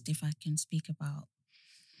asked if I can speak about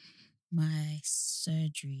my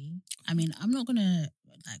surgery. I mean, I'm not gonna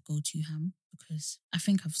like go too ham because I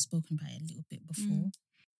think I've spoken about it a little bit before.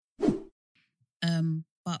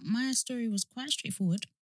 But my story was quite straightforward.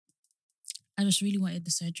 I just really wanted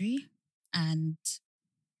the surgery, and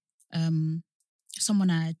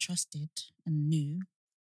someone I trusted and knew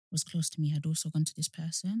was close to me had also gone to this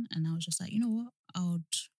person, and I was just like, you know what, I would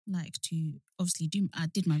like to obviously I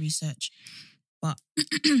did my research, but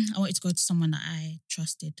I wanted to go to someone that I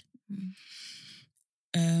trusted.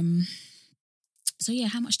 So yeah,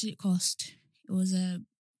 how much did it cost? It was a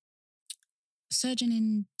surgeon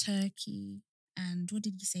in Turkey, and what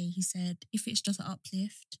did he say? He said if it's just an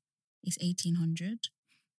uplift, it's 1,800.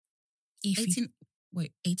 If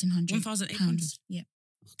 1,800 1,800. Yeah.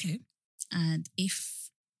 Okay. And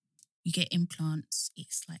if you get implants,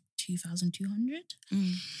 it's like 2,200.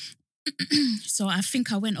 So I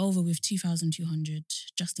think I went over with 2,200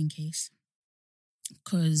 just in case.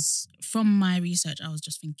 Because from my research, I was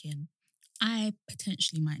just thinking, I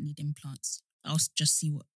potentially might need implants. I'll just see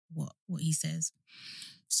what he says.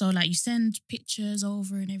 So like you send pictures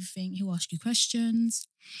over and everything, he'll ask you questions.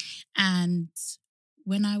 And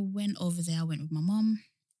when I went over there, I went with my mum.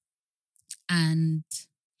 And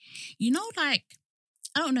like,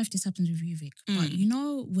 I don't know if this happens with you, Vic, but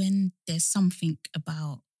when there's something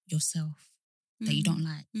about yourself that you don't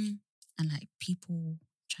like and like people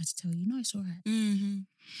try to tell you, no, it's all right.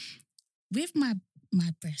 With my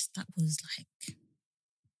breast, that was like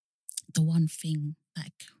the one thing,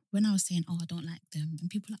 like when I was saying, oh, I don't like them, and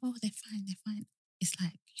people are like, oh, they're fine. It's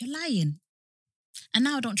like, you're lying. And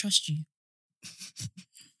now I don't trust you.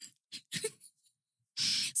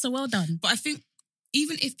 So well done. But I think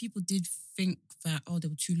even if people did think that, oh, they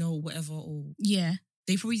were too low or whatever, or yeah,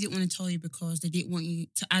 they probably didn't want to tell you because they didn't want you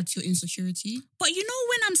to add to your insecurity. But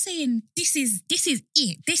when I'm saying this is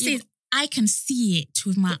it. I can see it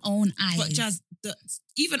with my own eyes. But Jazz,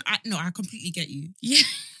 I completely get you. Yeah.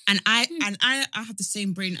 And I have the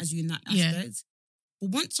same brain as you in that aspect. Yeah. But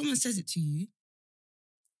once someone says it to you,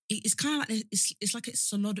 it's kind of like it's like it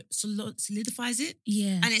solidifies it.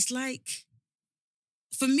 Yeah. And it's like,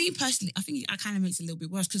 for me personally, I think it kind of makes it a little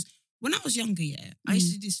bit worse because when I was younger, I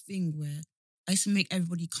used to do this thing where I used to make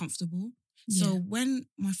everybody comfortable. So Yeah. when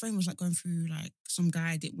my friend was like going through like some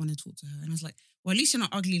guy didn't want to talk to her, and I was like, well, at least you're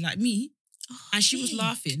not ugly like me. And she was babe.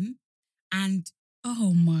 laughing, and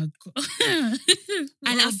Oh my God. and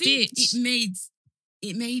What I a think bitch.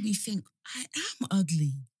 it made me think I am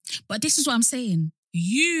ugly. But this is what I'm saying.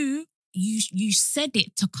 You said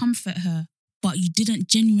it to comfort her, but you didn't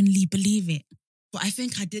genuinely believe it. But I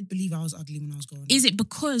think I did believe I was ugly when I was growing up. Is it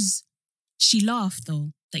because she laughed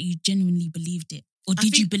though that you genuinely believed it? Or I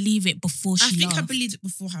did you think- believe it before I she think I laughed? believed it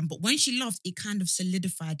beforehand, but when she laughed, it kind of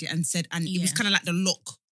solidified it and said, and it was Yeah. kind of like the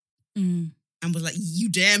look, Mm. and was like, you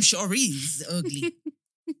damn sure is ugly.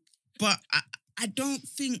 But I don't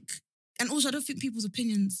think, and also I don't think people's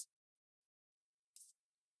opinions,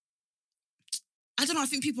 I don't know, I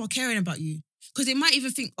think people are caring about you. Because they might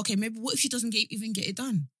even think, okay, maybe what if she doesn't even get it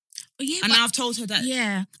done? Oh, yeah, And but- now I've told her that.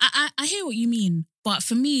 Yeah, I hear what you mean. But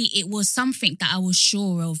for me, it was something that I was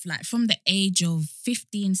sure of. Like from the age of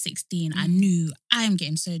 15, 16, I knew I am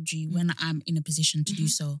getting surgery when I'm in a position to do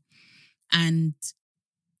so. And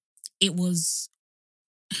it was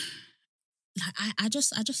like, I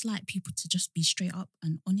just like people to just be straight up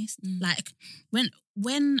and honest. Like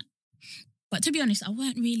but to be honest, I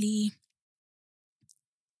weren't really,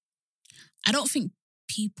 I don't think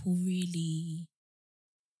people really,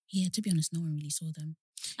 yeah, to be honest, no one really saw them.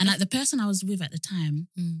 And like the person I was with at the time,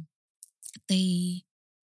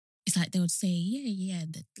 it's like they would say, yeah,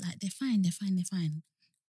 like they're fine.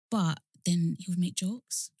 But then he would make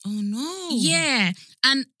jokes. Oh no. Yeah.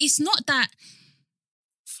 And it's not that,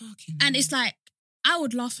 Fucking and hell. it's like, I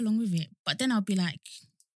would laugh along with it, but then I'll be like,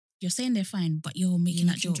 you're saying they're fine, but you're making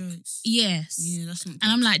that joke. jokes. Yes. Yeah, that's not good.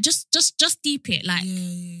 And I'm like, just deep it. Like,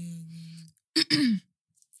 Yeah.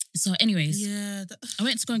 so anyways, Yeah. I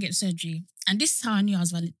went to go and get surgery, and this is how I knew I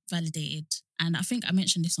was validated. And I think I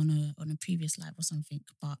mentioned this on a previous live or something.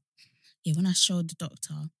 But yeah, when I showed the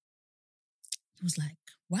doctor, he was like,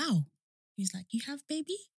 "Wow." He was like, "You have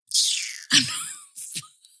baby?"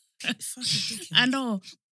 Fucking dickhead. I know,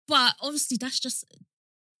 but obviously that's just.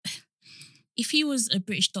 If he was a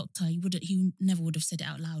British doctor, he never would have said it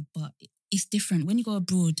out loud. But it's different when you go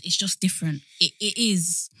abroad. It's just different. It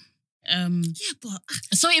is. Yeah, but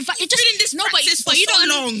So it just been in this practice for you so don't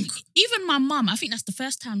long. Even my mum, I think that's the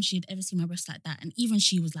first time she'd ever seen my breast like that, and even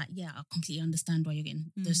she was like, "Yeah, I completely understand why you're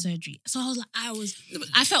getting the surgery." So I was like,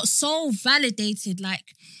 I felt so validated.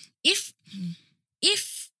 Like, if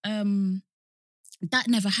that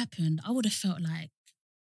never happened, I would have felt like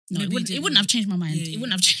no, Maybe it wouldn't have changed my mind. Yeah, It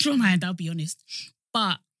wouldn't have changed my mind. I'll be honest,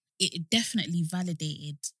 but it definitely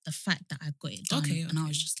validated the fact that I got it done, Okay, and I okay.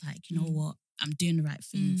 was just like, you know what, I'm doing the right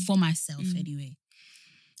thing Mm. for myself anyway.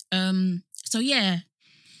 So yeah,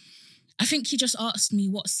 I think he just asked me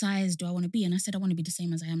what size do I want to be, and I said I want to be the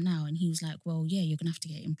same as I am now, and he was like, well, yeah, you're gonna have to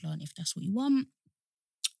get an implant if that's what you want.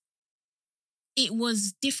 It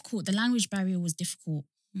was difficult. The language barrier was difficult,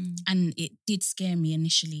 and it did scare me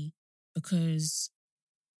initially because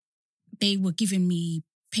they were giving me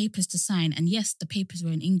papers to sign, and yes, the papers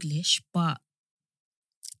were in English, but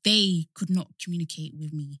they could not communicate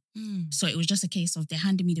with me. So it was just a case of they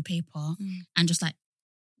handed me the paper and just like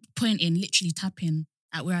pointing, literally tapping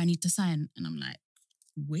at where I need to sign. And I'm like,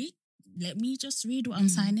 wait, let me just read what I'm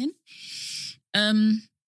signing.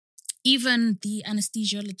 Even the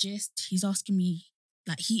anesthesiologist, he's asking me,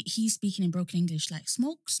 like he's speaking in broken English, like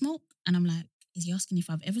smoke. And I'm like, is he asking if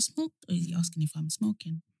I've ever smoked or is he asking if I'm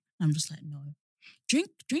smoking? And I'm just like, no. Drink.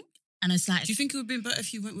 And it's like, do you think it would have been better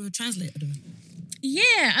if you went with a translator though?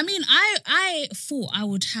 yeah, I mean, I thought I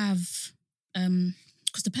would have,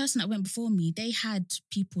 because the person that went before me, they had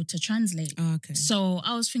people to translate. Oh, okay. So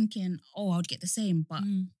I was thinking, I would get the same, but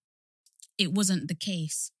it wasn't the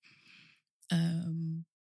case. And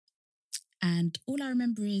all I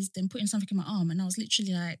remember is them putting something in my arm, and I was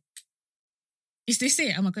literally like, is this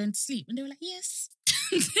it? Am I going to sleep? And they were like, yes.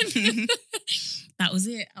 That was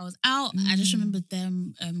it. I was out. I just remembered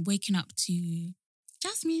them waking up to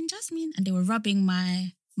Jasmine, and they were rubbing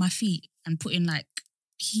my feet and putting like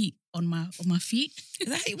heat on my feet. Is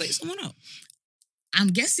that how you wake someone up? I'm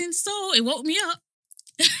guessing so. It woke me up.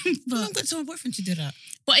 I've got my boyfriend to do that.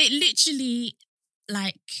 But it literally,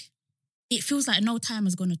 like, it feels like no time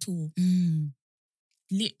has gone at all.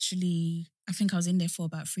 Literally, I think I was in there for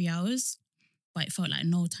about 3 hours, but it felt like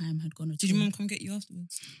no time had gone at all. Did your mum come get you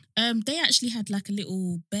afterwards? They actually had like a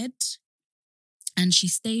little bed, and she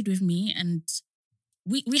stayed with me, and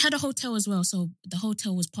we had a hotel as well. So the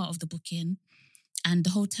hotel was part of the booking, and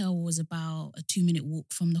the hotel was about a 2-minute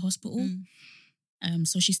walk from the hospital.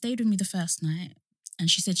 So she stayed with me the first night, and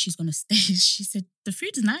she said she's going to stay. She said the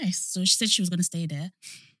food is nice. So she said she was going to stay there.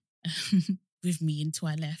 with me until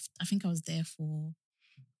I left. I think I was there for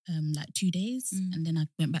like 2 days, and then I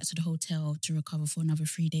went back to the hotel to recover for another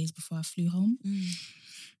 3 days before I flew home.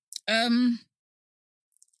 And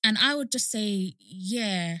I would just say,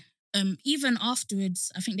 yeah. Even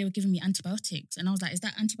afterwards, I think they were giving me antibiotics, and I was like, "Is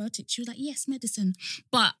that antibiotics?" She was like, "Yes, medicine."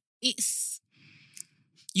 But it's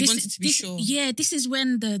You wanted to be sure. Yeah, this is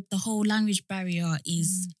when the whole language barrier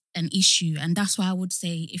is an issue, and that's why I would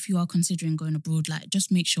say if you are considering going abroad, like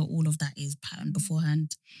just make sure all of that is patterned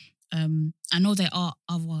beforehand. I know there are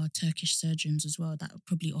other Turkish surgeons as well that would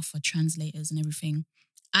probably offer translators and everything.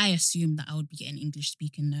 I assume that I would be getting English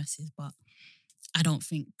speaking nurses, but I don't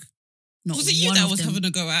think. Not Was it you one that of was them. having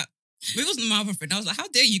a go at? It wasn't my other friend. I was like, how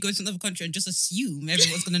dare you go to another country and just assume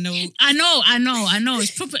everyone's gonna know? I know.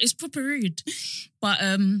 It's proper rude. But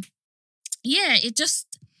yeah,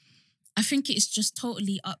 I think it's just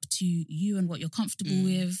totally up to you and what you're comfortable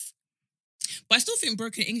with. But I still think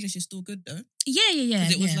broken English is still good though. Yeah.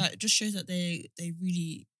 Because it was like, it just shows that they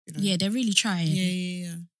really, you know. Yeah, they're really trying.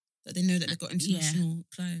 Yeah. That they know that they've got international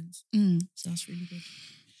clients. So that's really good.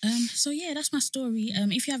 So yeah, that's my story.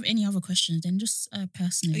 If you have any other questions, then just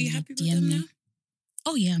personally, Are you happy with DM them me. now?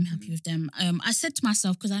 Oh yeah, I'm happy with them. I said to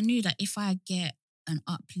myself, because I knew that if I get an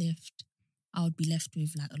uplift, I would be left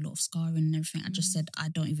with like a lot of scarring and everything. I just said I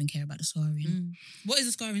don't even care about the scarring. What is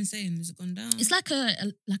the scarring saying? Has it gone down? It's like a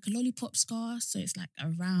lollipop scar, so it's like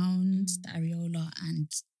around the areola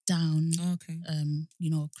and down. Oh, okay.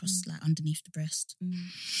 Across like underneath the breast.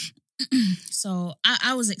 So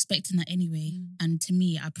I was expecting that anyway, and to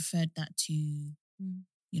me, I preferred that to,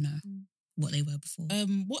 what they were before.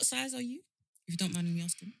 What size are you? If you don't mind me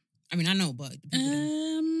asking. I mean, I know, but it depends on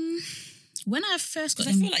them. When I first got Because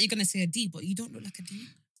I them, feel like you're gonna say a D, but you don't look like a D.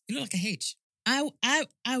 You look like a H. I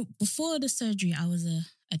before the surgery, I was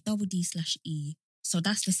a double D/E. So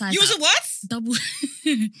that's the size. You was a what? Double.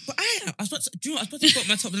 But I was about to put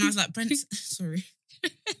my top, and I was like, Brent, sorry.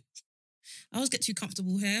 I always get too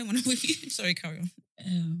comfortable here when I'm with you. Sorry, carry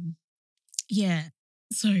on. Yeah,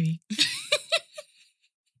 sorry.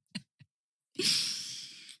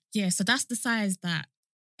 Yeah, so that's the size that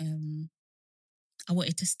I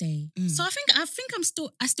wanted to stay. So I think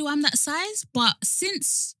I still am that size, but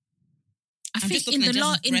since I'm just looking at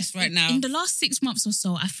Jess's breast right now. In the last 6 months or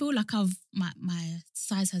so, I feel like my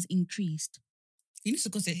size has increased. You need to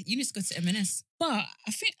go to M&S. But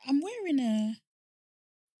I think I'm wearing a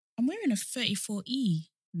 34E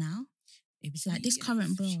now. It's like this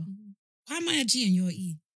current bra. Why am I a G and you're an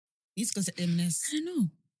E? You need to go to M&S. I don't know.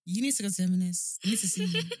 You need to go to M&S. I need to see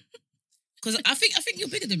you. Because I think you're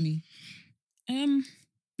bigger than me.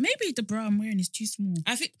 Maybe the bra I'm wearing is too small.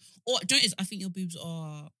 I think your boobs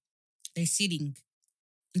they're seeding.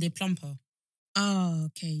 They're plumper. Oh,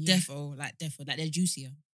 okay. Yeah. Defo, like they're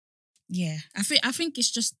juicier. Yeah. I think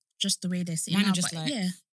it's just the way they're sitting. Mine now, are just but like, yeah.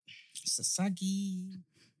 It's a saggy.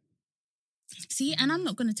 See, and I'm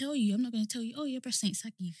not going to tell you, oh, your breast ain't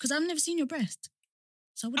saggy. Because I've never seen your breast.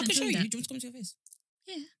 So I wouldn't can show you. that. Do you want to come to your face?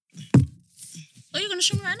 Yeah. Oh, you're going to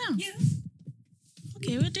show me right now? Yeah.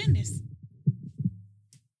 Okay, we're doing this.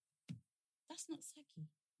 That's not saggy.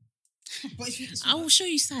 I will show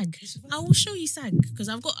you sag. I will show you sag because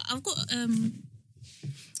I've got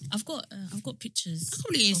pictures. I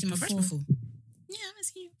probably ain't seen my breast before. Yeah, I haven't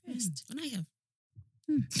seen your breast. And I have.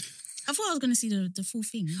 I thought I was going to see the full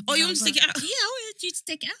thing. Oh, you want to take it out? Yeah, I wanted you to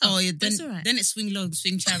take it out. Oh, yeah. That's all right. Then it's swing low,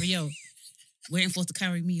 swing chariot, waiting for it to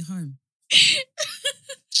carry me home.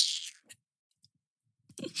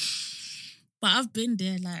 But I've been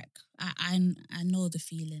there. Like I know the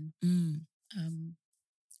feeling.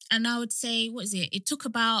 And I would say, what is it? It took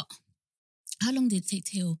about, how long did it take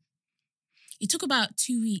to heal? It took about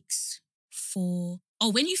 2 weeks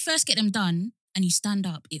when you first get them done and you stand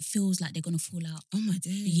up, it feels like they're going to fall out. Oh my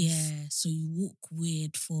days. Yeah. So you walk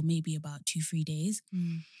weird for maybe about 2-3 days.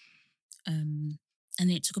 And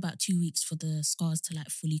it took about 2 weeks for the scars to like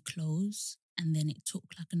fully close. And then it took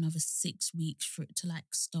like another 6 weeks for it to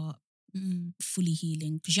like start fully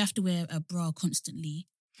healing. Because you have to wear a bra constantly.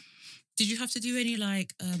 Did you have to do any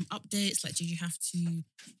like updates? Like, did you have to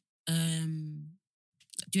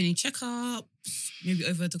do any checkups? Maybe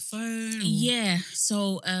over the phone? Or? Yeah.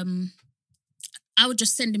 So I would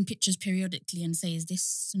just send him pictures periodically and say, "Is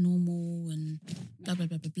this normal?" and blah blah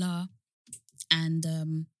blah blah blah.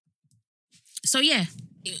 And so yeah,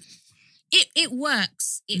 it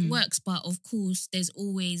works. It works, but of course, there's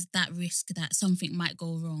always that risk that something might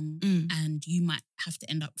go wrong and you might have to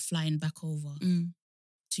end up flying back over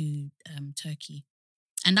to Turkey.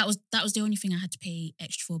 And that was the only thing I had to pay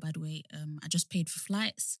extra for, by the way. I just paid for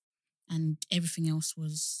flights and everything else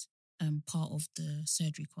was part of the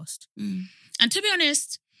surgery cost. And to be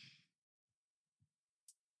honest,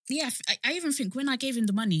 Yeah, I even think when I gave him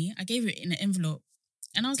the money, I gave it in an envelope.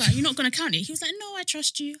 And I was like, you're not going to count it? He was like, no, I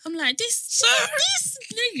trust you. I'm like, this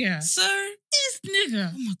nigga. This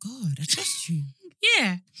nigga. Oh my God, I trust you.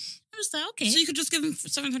 Yeah. I was like, okay. So you could just give him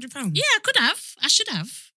 £700? Yeah, I could have. I should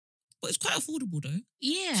have. But it's quite affordable though.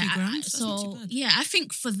 Yeah. £2, that's not too bad. yeah, I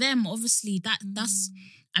think for them, obviously, that's,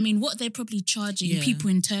 I mean, what they're probably charging people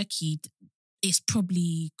in Turkey is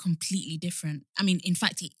probably completely different. I mean, in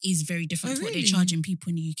fact, it is very different to what they're charging people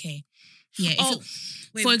in the UK. Yeah.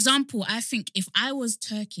 For example, I think if I was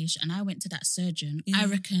Turkish and I went to that surgeon, I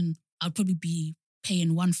reckon I'd probably be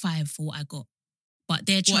paying 1.5 for what I got. But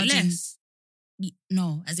they're charging less?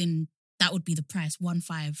 No, as in that would be the price,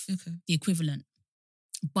 1.5, the equivalent.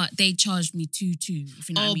 But they charged me 2.2, if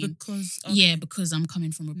you know what I mean. Because because I'm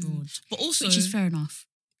coming from abroad. But also, which is fair enough.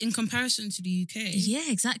 In comparison to the UK. Yeah,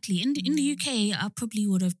 exactly. In the UK, I probably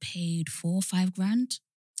would have paid 4 or 5 grand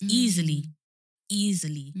easily.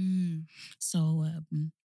 So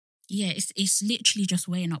it's literally just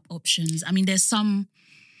weighing up options. I mean, there's some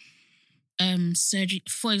surgery,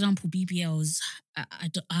 for example, BBLs.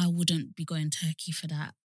 I wouldn't be going Turkey for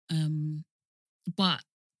that. But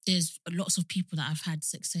there's lots of people that have had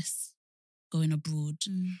success going abroad.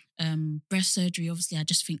 Breast surgery, obviously, I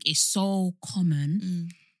just think is so common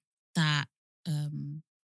that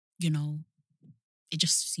it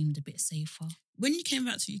just seemed a bit safer. When you came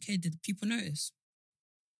back to UK, did people notice?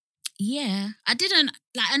 Yeah, I didn't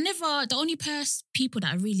the only people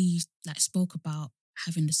that I really spoke about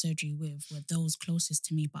having the surgery with were those closest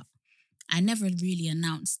to me, but I never really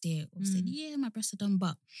announced it or said, yeah, my breasts are done.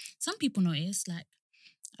 But some people noticed, I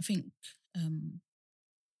think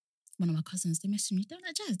one of my cousins, they messaged me, they're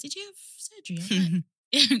like, Jazz, did you have surgery?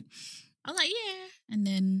 I was like, yeah. And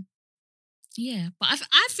then, yeah. But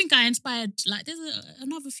I think I inspired, there's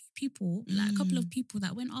another few people, a couple of people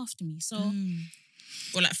that went after me. So...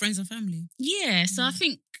 Or friends and family. Yeah, so I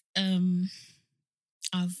think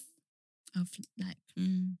I've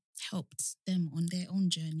helped them on their own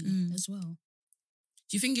journey as well.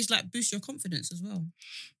 Do you think it's boost your confidence as well?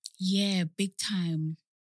 Yeah, big time.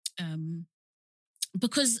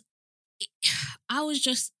 Because I was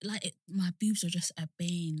just my boobs were just a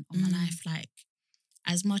bane on my life.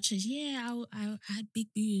 As much as I had big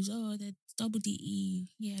boobs. Oh, they're double DE.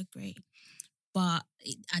 Yeah, great. But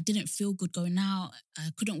I didn't feel good going out.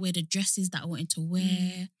 I couldn't wear the dresses that I wanted to wear.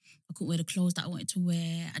 I couldn't wear the clothes that I wanted to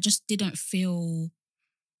wear. I just didn't feel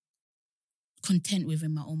content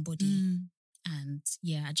within my own body. And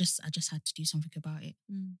yeah, I just had to do something about it.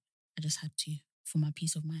 I just had to, for my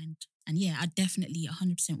peace of mind. And yeah, I definitely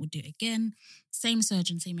 100% would do it again. Same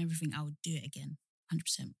surgeon, same everything. I would do it again,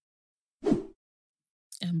 100%.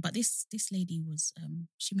 But this lady was,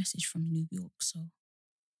 she messaged from New York, so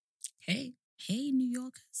Hey, New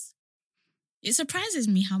Yorkers. It surprises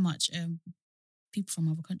me how much people from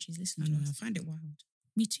other countries listen to us. I find it wild.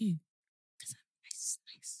 Me too. Because I'm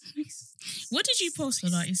nice. What did you post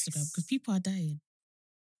on our Instagram? Because people are dying.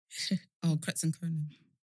 Kretz and Conan.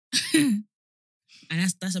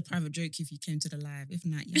 And that's a private joke if you came to the live. If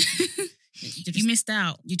not, you missed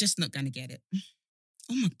out. You're just not going to get it.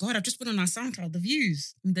 Oh my God, I've just put on our SoundCloud the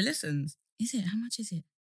views, the listens. Is it? How much is it?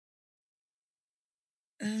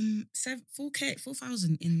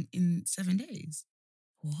 4,000 in 7 days.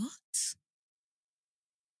 What?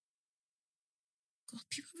 God,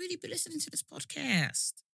 people really be listening to this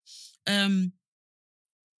podcast.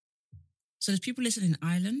 So there's people listening in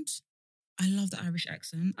Ireland. I love the Irish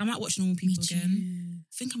accent. I might watch Normal People again.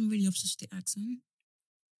 I think I'm really obsessed with the accent.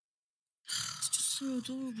 It's just so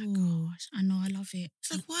adorable. Gosh, I know, I love it.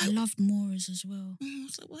 It's why? I loved Mora's as well.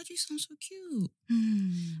 It's why do you sound so cute?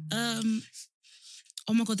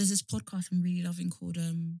 Oh my God, there's this podcast I'm really loving called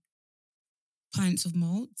Pints of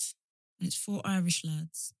Malt. And it's 4 Irish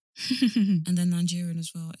lads. And then Nigerian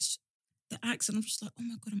as well. It's the accent, I'm just oh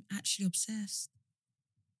my God, I'm actually obsessed.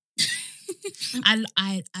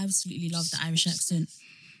 I absolutely love the Irish accent.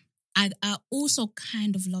 I also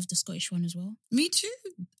kind of love the Scottish one as well. Me too.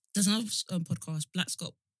 There's another podcast, Black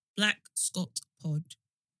Scot Pod.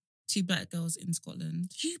 2 black girls in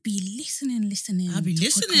Scotland. You be listening. I'll be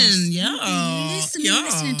listening, podcasts. yeah.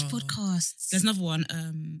 Listening to podcasts. There's another one.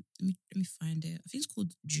 Let me find it. I think it's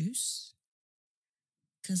called Juice.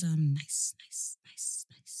 Because nice.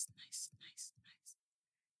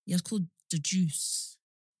 Yeah, it's called The Juice.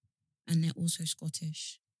 And they're also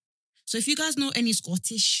Scottish. So if you guys know any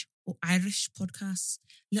Scottish or Irish podcasts,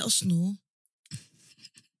 let us know.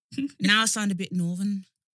 Now I sound a bit northern.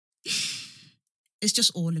 It's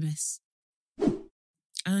just all a mess. I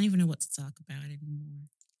don't even know what to talk about anymore.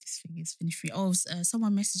 This thing is finished. Oh,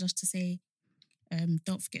 someone messaged us to say,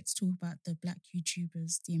 Don't forget to talk about the black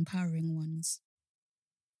YouTubers, the empowering ones.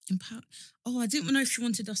 I didn't know if she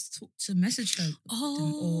wanted us to message her.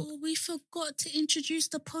 We forgot to introduce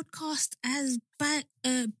the podcast as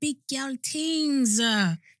Big Gal Things.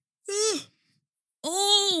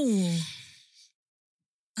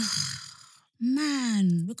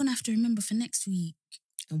 Man, we're gonna have to remember for next week.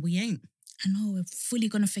 And we ain't. I know, we're fully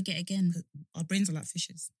gonna forget again. Our brains are like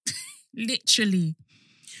fishes. Literally.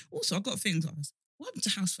 Also, I've got things to ask. What happened to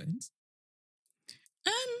house phones?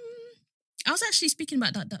 I was actually speaking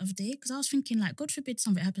about that the other day because I was thinking, like, God forbid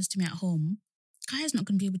something happens to me at home. Kaya's not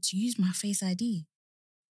going to be able to use my Face ID.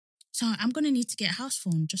 So I'm going to need to get a house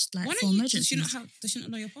phone just like for emergencies. Does she not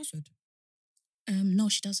know your password? No,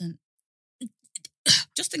 she doesn't.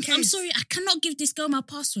 Just in case. I'm sorry, I cannot give this girl my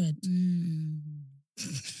password.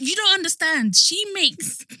 You don't understand. She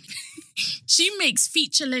makes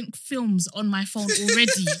feature-length films on my phone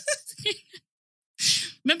already.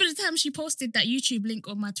 Remember the time she posted that YouTube link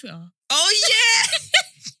on my Twitter? Oh, yeah!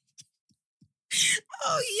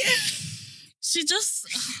 Oh, yeah. She just...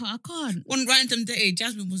 I can't. One random day,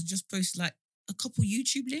 Jasmine was just posted like a couple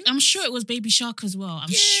YouTube links. I'm sure it was Baby Shark as well. I'm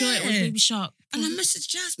sure it was Baby Shark. And I messaged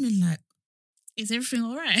Jasmine like... Is everything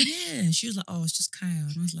all right? Yeah. She was like, oh, it's just Kaya.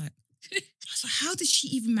 And I was like, how did she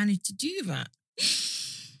even manage to do that?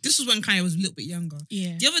 This was when Kaya was a little bit younger.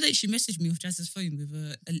 Yeah. The other day, she messaged me off Jazz's phone with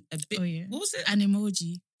a bit... Oh, yeah. What was it? An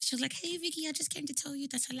emoji. She was like, hey, Vicky, I just came to tell you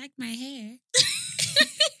that I like my hair.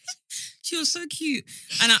 She was so cute.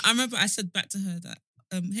 And I remember I said back to her that,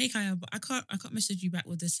 hey, Kaya, but I can't message you back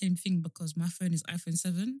with the same thing because my phone is iPhone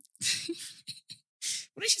 7.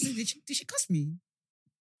 What did she say? Did she cuss me?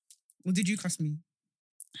 Or did you cuss me?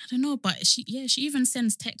 I don't know, but she even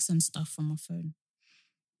sends texts and stuff from her phone.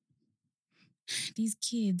 These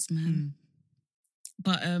kids, man.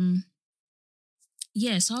 But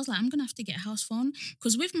yeah, so I was like, I'm gonna have to get a house phone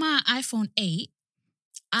because with my iPhone 8,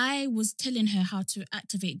 I was telling her how to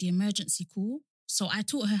activate the emergency call. So I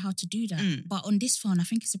taught her how to do that. But on this phone, I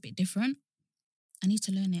think it's a bit different. I need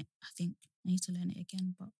to learn it. I think I need to learn it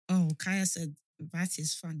again. But Kaya said that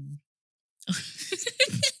is funny.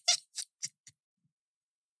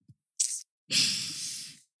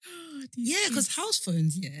 Yeah, because house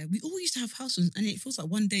phones, we all used to have house phones and it feels like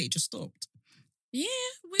one day it just stopped. Yeah,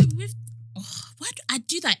 why do I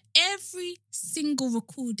do that every single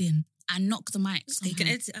recording? I knock the mic. So you can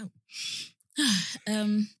edit it out.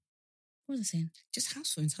 What was I saying? Just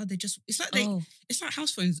house phones, how they just, it's like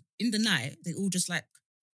house phones in the night, they all just like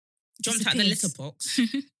jumped out the letterbox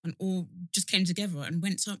and all just came together and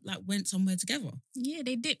went somewhere together. Yeah,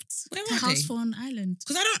 they dipped Where to are House they? Phone Island.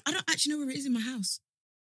 Because I don't actually know where it is in my house.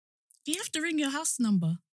 You have to ring your house number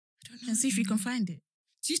I don't know. and see if you can find it.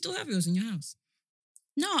 Do you still have yours in your house?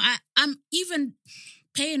 No, I'm even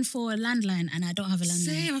paying for a landline and I don't have a landline.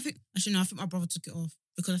 Same. I think my brother took it off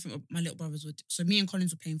because I think my little brothers would. So me and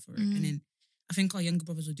Collins were paying for it, and then I think our younger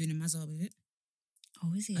brothers were doing a mazza with it.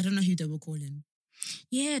 Oh, is it? I don't know who they were calling.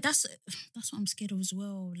 Yeah, that's what I'm scared of as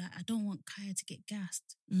well. Like, I don't want Kaya to get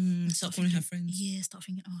gassed. Start calling her friends. Yeah, start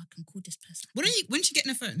thinking, I can call this person. When's she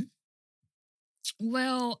getting a phone?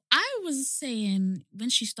 Well, I was saying when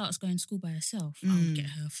she starts going to school by herself, I'll get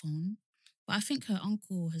her a phone. But I think her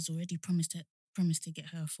uncle has already promised to get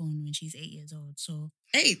her a phone when she's 8 years old. So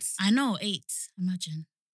 8? I know, 8. Imagine.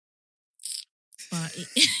 But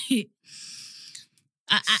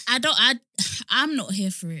I'm not here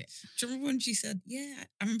for it. Do you remember when she said,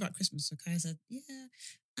 I remember at Christmas, so Kaya said,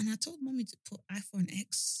 and I told mommy to put iPhone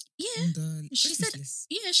X on the Christmas list.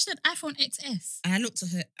 Yeah, she said iPhone XS. And I looked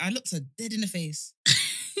her dead in the face.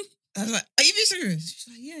 I was like, are you being serious? She's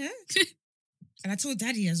like, yeah. And I told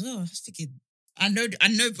Daddy as well. I was thinking, I know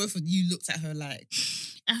both of you looked at her like,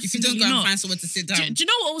 if you don't go and find somewhere to sit down. Do you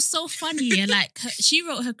know what was so funny? Yeah, like she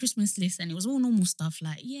wrote her Christmas list and it was all normal stuff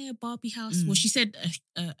like, Barbie house. Well, she said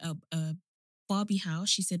a Barbie house.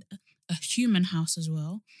 She said a human house as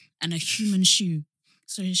well and a human shoe.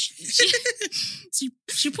 So she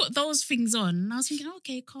put those things on and I was thinking,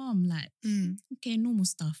 okay, calm, like, okay, normal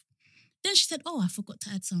stuff. Then she said, I forgot to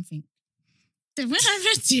add something. Then when I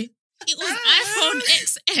read it was iPhone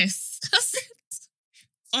XS. I said,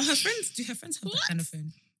 do her friends have that kind of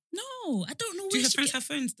phone? No, I don't know. Do her friends have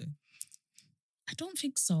phones though? I don't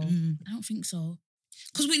think so. I don't think so.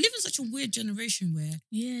 Because we live in such a weird generation where...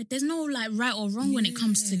 Yeah, there's no like right or wrong when it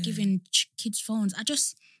comes to giving kids phones.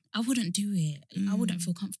 I wouldn't do it. I wouldn't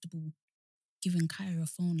feel comfortable giving Kyra a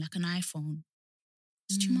phone, like an iPhone.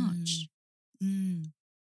 It's too much.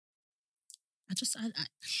 I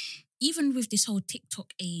even with this whole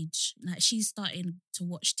TikTok age, like she's starting to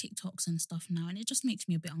watch TikToks and stuff now, and it just makes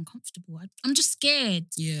me a bit uncomfortable. I'm just scared.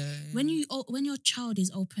 Yeah. When your child is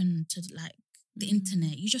open to like the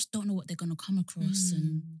internet, you just don't know what they're gonna come across.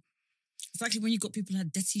 And it's like when you got people like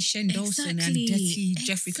Detty Shane Dawson and Detty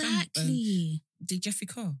Jeffrey Carr. Exactly. Jeffrey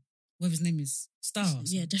Carr, whatever his name is, Star.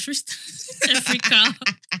 Yeah, Jeffrey Carr.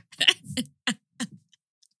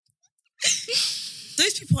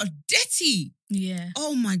 Those people are dirty. Yeah.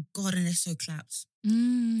 Oh my God, and they're so clapped.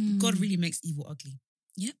 God really makes evil ugly.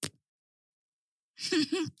 Yep.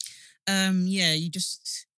 Yeah, you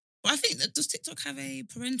just... But I think that does TikTok have a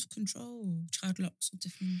parental control or child lock sort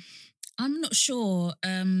of thing? I'm not sure,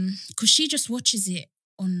 because she just watches it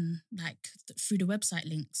on like through the website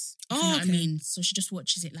links. If you know what I mean? So she just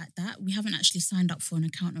watches it like that. We haven't actually signed up for an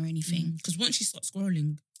account or anything. Because once she starts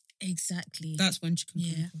scrolling, exactly, that's when she can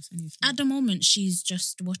come across anything. At the moment, she's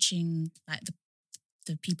just watching like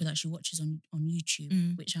the people that she watches on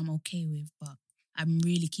YouTube, which I'm okay with, but I'm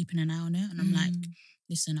really keeping an eye on her, and I'm like,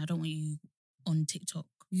 listen, I don't want you on TikTok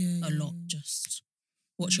a lot. Just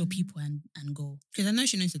watch your people and go. Because I know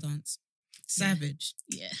she knows to dance. Savage.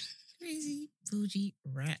 Yeah. Crazy, bougie,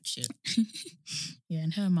 ratchet. Yeah,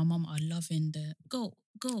 and her and my mum are loving the go.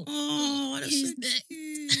 Oh, that's so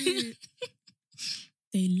cute.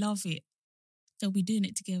 They love it. They'll be doing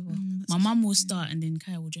it together. My mum will start and then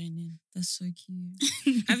Kaya will join in. That's so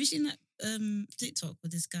cute. Have you seen that TikTok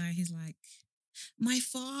with this guy? He's like, my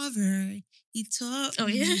father, he took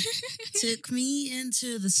me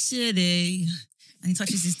into the city. And he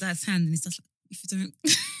touches his dad's hand and he starts like, if you don't...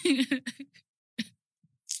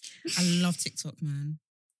 I love TikTok, man.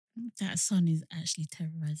 That son is actually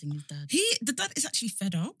terrorizing his dad. The dad is actually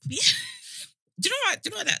fed up. Yeah. Do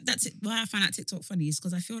you know what? That's it. Why I find that TikTok funny is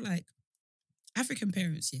because I feel like African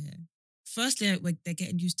parents, firstly, they're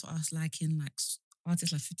getting used to us liking like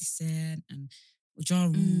artists like 50 Cent and Ja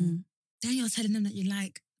Rule. Then you're telling them that you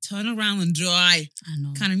like Turn Around and Dry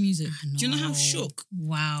kind of music. Do you know how shook?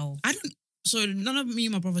 Wow. So none of me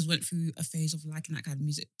and my brothers went through a phase of liking that kind of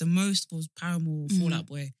music. The most was Paramore, Fall Out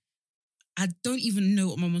Boy. I don't even know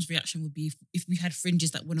what my mom's reaction would be if we had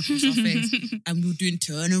fringes that went across our face and we were doing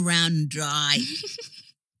Turn Around and Dry.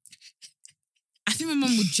 I think my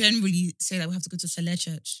mom would generally say that we have to go to Saleh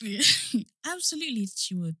Church. Yeah. Absolutely,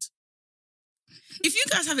 she would. If you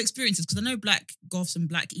guys have experiences, because I know black goths and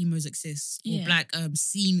black emos exist, or black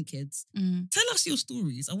scene kids, tell us your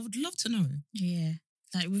stories. I would love to know. Yeah,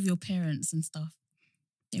 like with your parents and stuff.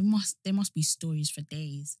 There must be stories for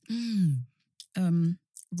days.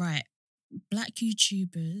 Right. Black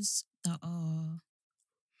YouTubers that are...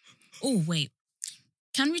 Oh, wait.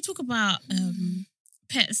 Can we talk about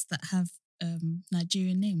pets that have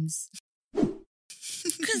Nigerian names?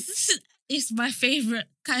 Because it's my favourite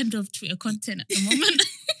kind of Twitter content at the moment.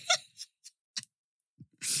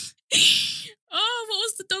 Oh, what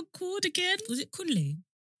was the dog called again? Was it Kunle?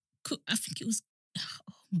 I think it was...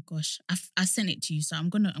 Oh my gosh. I sent it to you, so I'm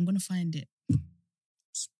gonna find it.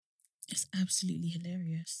 It's absolutely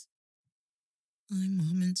hilarious. I'm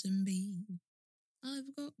Hamilton B.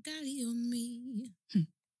 I've got Gally on me.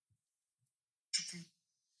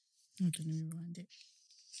 Hold on, let me rewind it.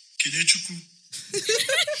 Kinechuku.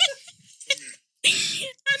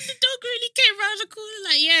 And the dog really came round the corner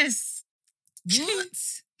like, yes.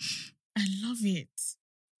 What? I love it.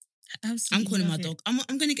 I absolutely I'm calling love my it. dog.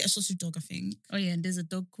 I'm going to get a sausage dog, I think. Oh yeah, and there's a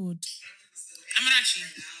dog called...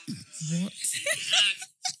 What?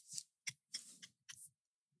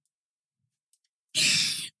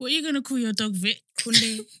 What are you going to call your dog, Vic?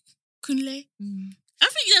 Kunle. Kunle? I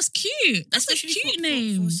think that's cute. That's a cute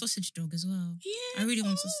name. For a sausage dog as well. Yeah. I really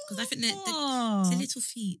want to, because I think they're little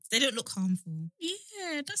feet. They don't look harmful.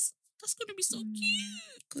 Yeah, that's going to be so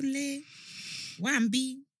cute. Kunle.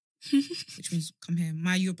 Wambi. Which means come here.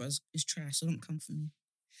 My Yoruba is trash, so don't come for me.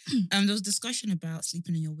 There was discussion about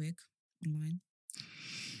sleeping in your wig online.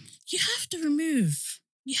 You have to remove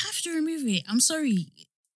it. I'm sorry.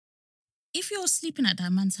 If you're sleeping at that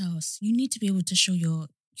man's house, you need to be able to show your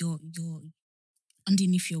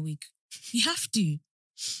underneath your wig. You have to.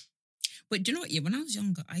 But do you know what? Yeah, when I was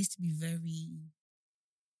younger, I used to be very...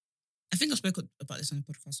 I think I spoke about this on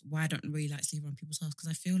the podcast, why I don't really like sleeping around people's house, because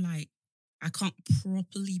I feel like I can't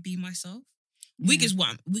properly be myself. Yeah.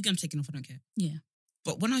 Wig I'm taking off, I don't care. Yeah.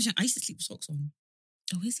 But when I was young, I used to sleep with socks on.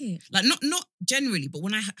 Oh, is it? Like, not generally, but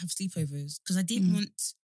when I have sleepovers, because I didn't want...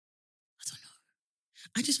 I don't know.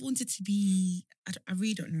 I just wanted to be... I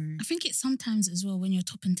really don't know. I think it's sometimes as well when you're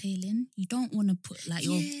top and tailing, you don't want to put like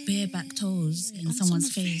your bareback toes in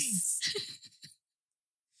someone's face.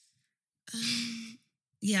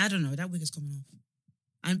 Yeah, I don't know. That wig is coming off.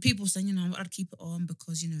 And people saying, you know, I'd keep it on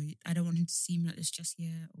because, you know, I don't want him to see me like this just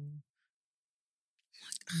yet. Or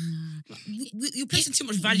you're placing too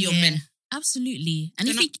much value on men. Absolutely. And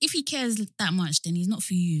if he cares that much, then he's not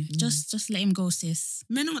for you. Just let him go, sis.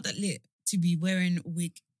 Men aren't that lit to be wearing a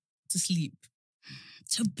wig to sleep.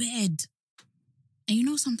 To bed. And you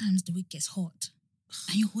know sometimes the wig gets hot.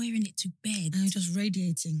 And you're wearing it to bed. And you're just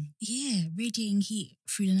radiating. Yeah, radiating heat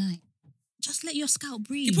through the night. Just let your scalp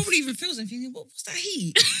breathe. He probably even feels and thinking, what's that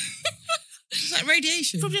heat? It's like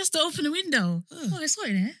radiation. Probably has to open the window. Oh, it's hot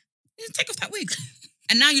in here. Take off that wig.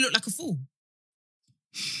 And now you look like a fool.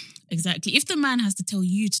 Exactly. If the man has to tell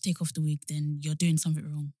you to take off the wig, then you're doing something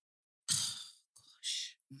wrong. Oh,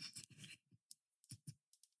 gosh.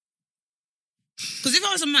 Because if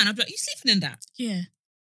I was a man, I'd be like, you sleeping in that? Yeah.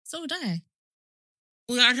 So would I.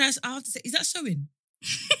 Well, I have to say, is that sewing?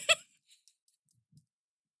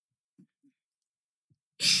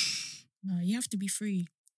 No, you have to be free.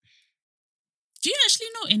 Do you actually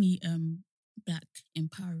know any black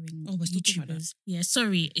empowering we're still talking about that. YouTubers? Yeah,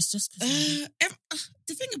 sorry, it's just because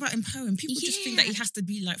the thing about empowering, people just think that it has to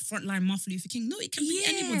be like frontline Martin Luther King. No, it can be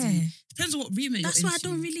anybody. Depends on what remit. That's why I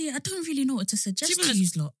don't really know what to suggest to you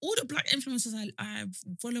lot. All the black influencers I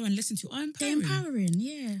follow and listen to are empowering. They're empowering,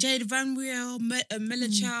 yeah. Jade Van Riel, Mella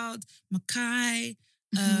Child, Makai,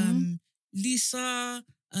 Lisa,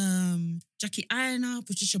 Jackie Aina,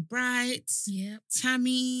 Patricia Bright,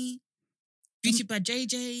 Tammy, Beauty by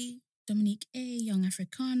JJ, Dominique A, Young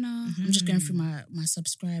Africana. I'm just going through my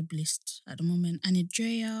subscribe list at the moment.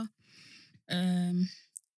 Anidrea,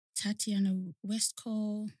 Tatiana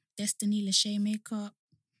Westcole, Destiny Lachey Makeup,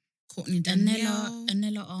 Courtney Danielle,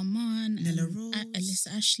 Anella Armand, Nella Rose,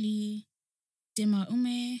 Alyssa Ashley, Dima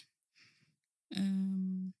Ume,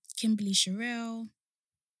 Kimberly Sherrill.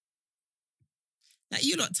 Like,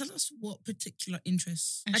 you lot, tell us what particular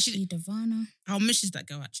interests. Ashley Devana. I'll message that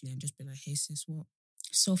girl actually and just be like, hey sis, what?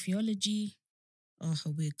 Sophiology. Oh,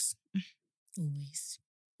 her wigs. Always.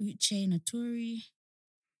 Uche Notori.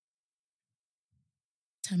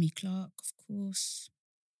 Tammy Clark, of course.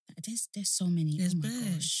 There's so many. There's my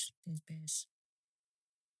bears. gosh. There's bears.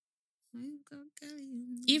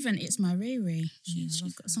 Even It's My Ray Ray. She's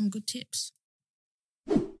got some good tips.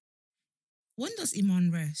 When does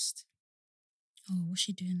Iman rest? Oh, what's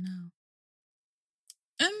she doing now?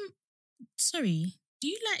 Sorry. Do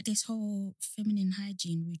you like this whole feminine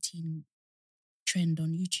hygiene routine trend on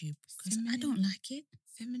YouTube? Because I don't like it.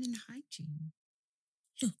 Feminine hygiene?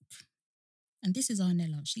 Look. And this is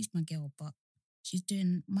Arnella. She's my girl, but she's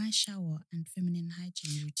doing my shower and feminine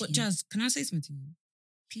hygiene routine. But Jazz, can I say something to you?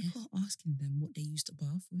 People are asking them what they used to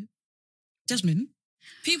bath with. Jasmine,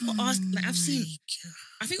 people ask, like I've seen,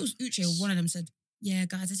 I think it was Uche or one of them said, yeah,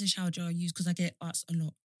 guys, this is a shower gel I use because I get asked a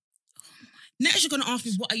lot. Next, you're going to ask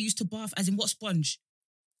me what I use to bath, as in what sponge.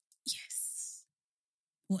 Yes.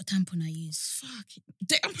 What tampon I use. Fuck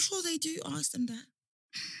it. I'm sure they do ask them that.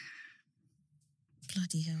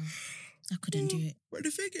 Bloody hell. I couldn't do it. But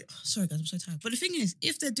the thing is, sorry guys, I'm so tired. But the thing is,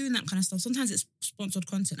 if they're doing that kind of stuff, sometimes it's sponsored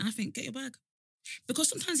content. I think, get your bag. Because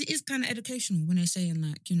sometimes it is kind of educational when they're saying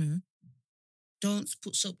like, you know, don't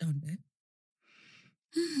put soap down there.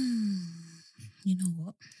 You know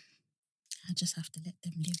what? I just have to let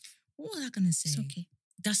them live. What was I going to say? It's okay.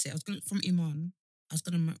 That's it. I was going from Iman. I was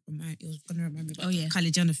going to remind me about the yeah.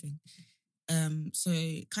 Kylie Jenner thing. So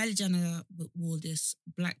Kylie Jenner wore this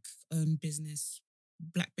black-owned business,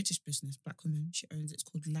 black British business, black woman. She owns it. It's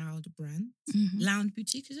called Loud Brand. Loud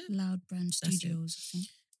Boutique, is it? Loud Brand Studios, I think.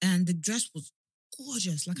 And the dress was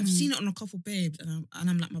gorgeous. Like I've seen it on a couple babes, and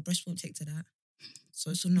I'm like, my breast won't take to that. So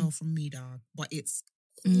it's a no from me, dog. But it's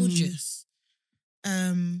gorgeous.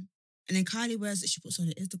 And then Kylie wears it. She puts it on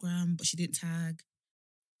her Instagram, but she didn't tag.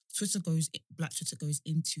 Black Twitter goes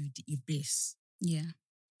into the abyss. Yeah.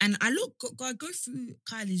 And I go through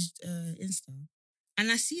Kylie's Insta,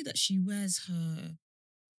 and I see that she wears her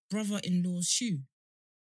brother-in-law's shoe.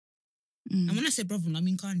 And when I say brother-in-law, I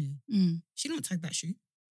mean Kanye. She don't tag that shoe.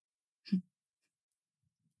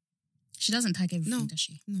 She doesn't tag everything, does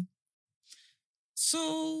she? No.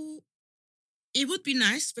 So it would be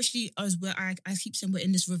nice, especially as where I keep saying we're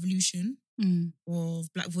in this revolution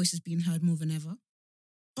of black voices being heard more than ever.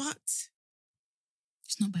 But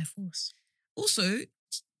it's not by force. Also,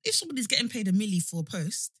 if somebody's getting paid $1 million for a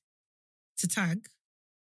post to tag,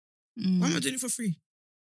 why am I doing it for free?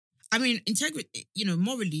 I mean, integrity, you know,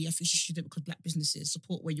 morally, I think she should do it because black businesses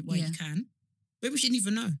support where you can. Maybe she didn't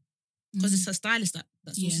even know. Because it's her stylist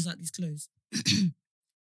that sources out these clothes.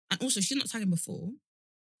 And also, she's not tagging before.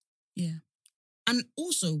 Yeah. And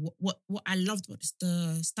also, what I loved about this,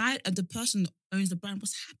 the style of the person that owns the brand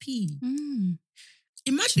was happy.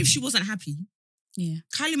 Imagine if she wasn't happy. Yeah.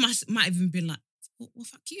 Kylie might have even been like, well,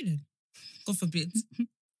 fuck you then. God forbid.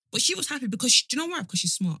 But she was happy because, do you know why? Because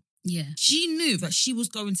she's smart. Yeah. She knew that she was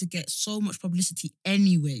going to get so much publicity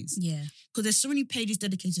anyways. Yeah. Because there's so many pages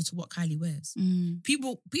dedicated to what Kylie wears.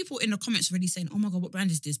 People in the comments already saying, oh my God, what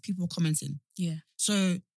brand is this? People were commenting. Yeah.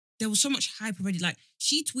 So there was so much hype already. Like,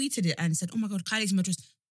 she tweeted it and said, oh my God, Kylie's in my dress.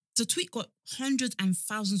 The tweet got hundreds and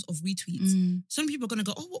thousands of retweets. Some people are going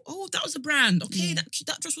to go, oh, that was a brand. Okay, Yeah.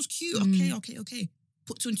 that dress was cute. Okay.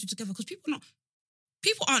 Put two and two together. Because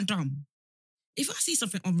people aren't dumb. If I see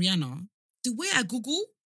something on Rihanna, the way I Google,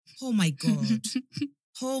 oh my God.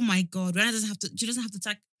 Oh my God. She doesn't have to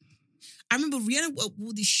tag. I remember Rihanna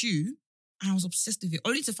wore this shoe and I was obsessed with it,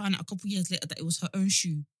 only to find out a couple years later that it was her own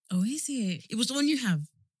shoe. Oh, is it? It was the one you have.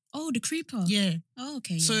 Oh, the creeper. Yeah. Oh,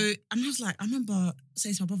 okay. So, Yeah. and I remember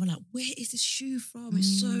saying to my brother, like, where is this shoe from?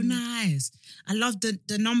 It's so nice. I love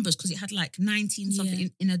the numbers because it had like 19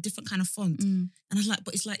 something in a different kind of font. And I was like,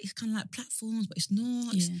 but it's kind of like platforms, but it's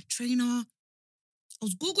not. It's trainer. I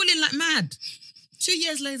was Googling like mad. 2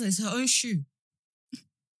 years later, it's her own shoe.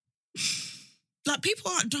 Like,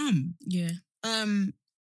 people aren't dumb. Yeah.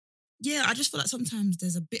 Yeah, I just feel like sometimes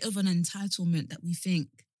there's a bit of an entitlement that we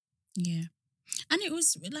think. Yeah. And it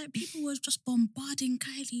was like people were just bombarding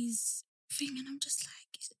Kylie's thing, and I'm just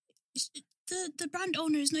like, the brand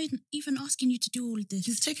owner is not even asking you to do all of this.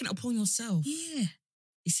 You've taken it upon yourself. Yeah.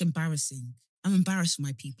 It's embarrassing. I'm embarrassed for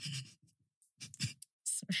my people.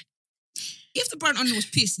 Sorry. If the brand owner was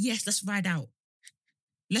pissed, yes, let's ride out.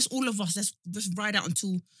 Let's ride out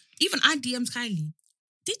until... Even I DM'd Kylie.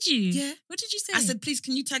 Did you? Yeah. What did you say? I said, please,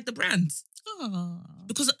 can you tag the brands? Oh.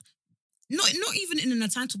 Because not even in an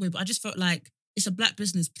entitled way, but I just felt like it's a black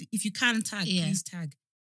business. If you can tag, please tag.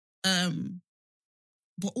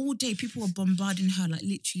 But all day, people were bombarding her, like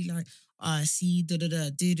literally like, see, did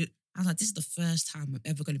it. I was like, this is the first time I'm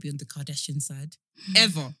ever going to be on the Kardashian side.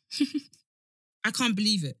 Ever. I can't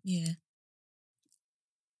believe it. Yeah.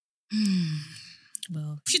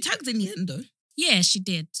 Well. She tagged in the end, though. Yeah, she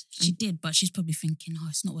did. She did, but she's probably thinking, oh,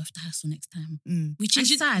 it's not worth the hassle next time. Which and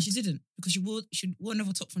is sad. She didn't, because she wore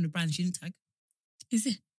another top from the brand. She didn't tag. Is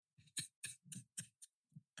it?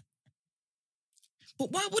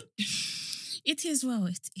 But why would... It is well.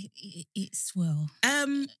 It's well.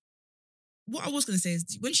 What I was going to say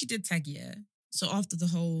is, when she did tag, so after the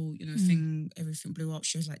whole, thing, everything blew up,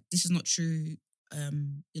 she was like, this is not true. I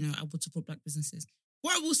would support black businesses.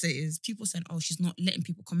 What I will say is, people said, oh, she's not letting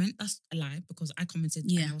people comment. That's a lie, because I commented.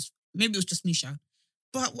 Yeah. And maybe it was just Misha.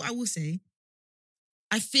 But what I will say,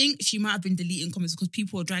 I think she might have been deleting comments because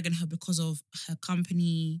people were dragging her because of her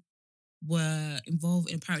company were involved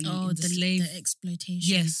in apparently in the exploitation.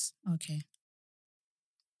 Yes. Okay.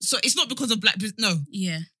 So it's not because of black business. No.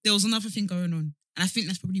 Yeah. There was another thing going on. And I think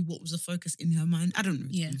that's probably what was the focus in her mind. I don't know.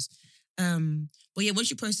 Yeah. But yeah, when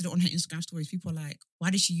she posted it on her Instagram stories, people are like, why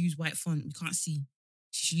did she use white font? We can't see.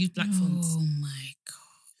 She should use black fonts. Oh my God.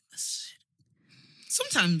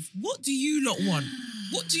 Sometimes, what do you lot want?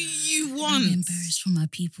 What do you want? I'm embarrassed for my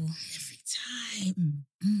people. Every time.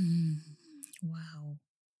 Wow.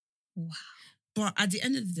 But at the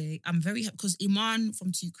end of the day, I'm very happy because Iman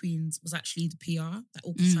from Two Queens was actually the PR that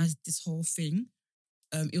orchestrated this whole thing.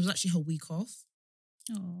 It was actually her week off.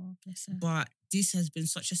 Oh, bless her. But this has been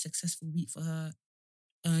such a successful week for her.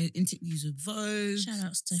 Interviews with Vogue. Shout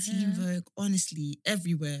outs to Teen her. Vogue. Honestly,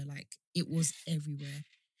 everywhere. Like, it was everywhere.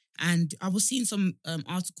 And I was seeing some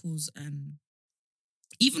articles and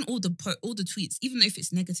even all the tweets, even though if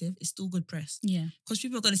it's negative, it's still good press. Yeah. Because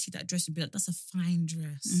people are going to see that dress and be like, that's a fine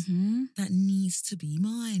dress. Mm-hmm. That needs to be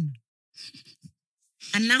mine.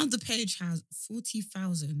 And now the page has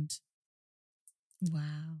 40,000.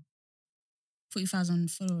 Wow.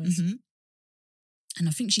 40,000 followers. Mm-hmm. And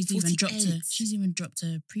I think she's even dropped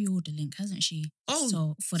 48. a pre-order link, hasn't she? Oh,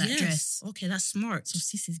 so for that dress. Okay, that's smart. So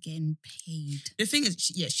sis is getting paid. The thing is,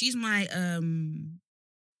 she's my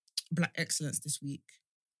Black Excellence this week.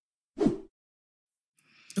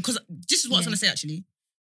 Because this is what I was going to say, actually.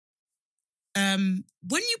 When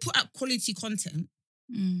you put out quality content,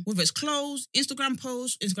 whether it's clothes, Instagram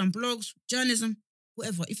posts, Instagram blogs, journalism,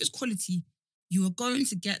 whatever, if it's quality, you are going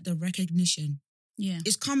to get the recognition. Yeah.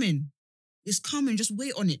 It's coming. It's coming. Just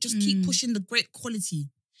wait on it. Just keep pushing the great quality.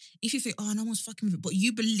 If you think, oh, no one's fucking with it, but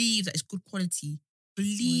you believe that it's good quality,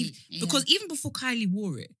 because even before Kylie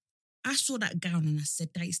wore it, I saw that gown and I said,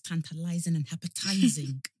 that is tantalizing and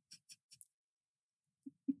appetizing.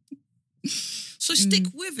 So stick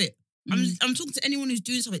with it. I'm talking to anyone who's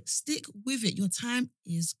doing something. Stick with it. Your time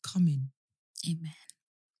is coming. Amen.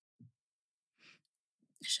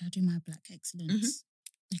 Shall I do my Black Excellence?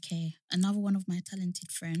 Okay. Another one of my talented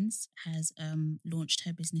friends has launched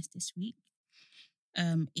her business this week.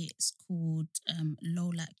 It's called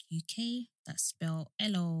Lolak UK. That's spelled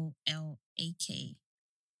LOLAK.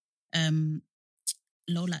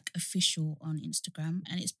 Lolak Official on Instagram,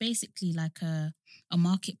 and it's basically like a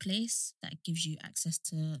marketplace that gives you access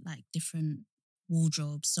to like different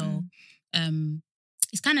wardrobes. So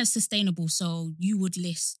it's kind of sustainable. So you would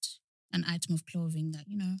list an item of clothing that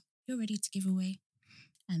you're ready to give away,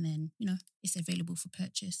 and then it's available for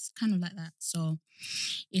purchase, kind of like that. So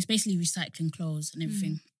it's basically recycling clothes and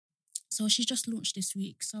everything. So she just launched this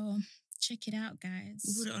week. So check it out, guys.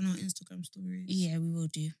 We'll put it on our Instagram stories. Yeah, we will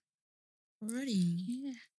do. Already.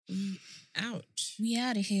 Yeah. We out. We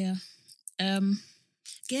out of here.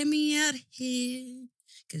 Get me out of here,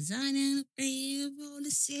 'cause I ain't afraid of all the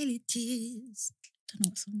silly tears. Don't know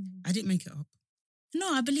what song that is. I didn't make it up.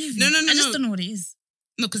 No, I believe you. No, I just don't know what it is.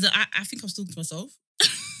 No, because I think I was talking to myself.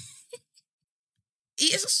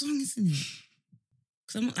 It is a song, isn't it?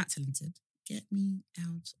 Because I'm not that talented. Get me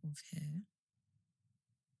out of here.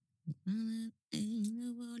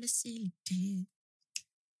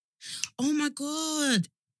 Oh my God.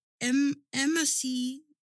 No.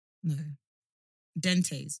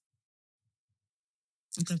 Dentes.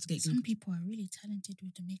 I'm going to have to get Some people are really talented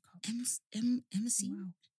with the makeup. MSC?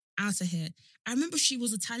 Wow. Out of here. I remember she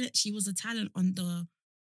was a talent on the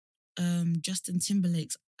Justin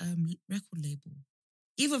Timberlake's record label.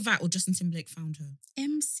 Either that or Justin Timberlake found her.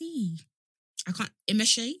 MC. I can't.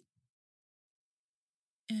 Imeshe?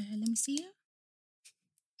 Let me see her.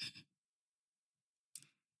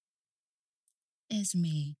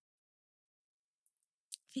 Esme.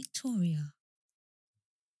 Victoria.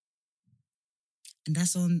 And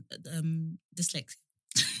that's on dyslexia.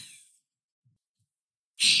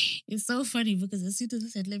 It's so funny because as soon as I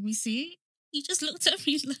said, let me see, he just looked at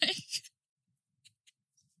me like...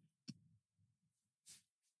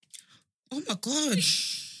 Oh my God.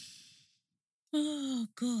 Oh,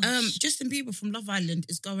 gosh. Justin Bieber from Love Island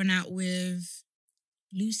is going out with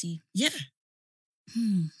Lucy. Yeah.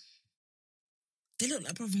 They look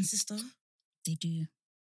like brother and sister. They do.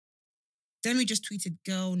 Demi just tweeted,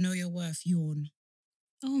 "Girl, know your worth, yawn."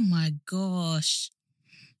 Oh my gosh.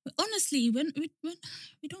 But honestly, when we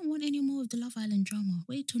don't want any more of the Love Island drama.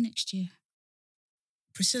 Wait till next year.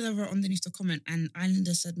 Priscilla wrote underneath the comment, and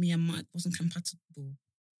Islander said me and Mike wasn't compatible.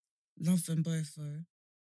 Love them both, though.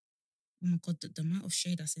 Oh my God, the amount of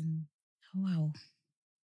shade that's in. Oh, wow.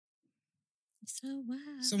 So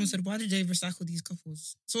wow. Someone said, "Why did they recycle these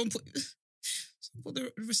couples?" Someone put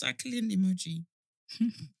the recycling emoji.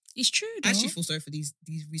 It's true, though. I actually feel sorry for these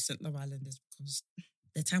recent Love Islanders because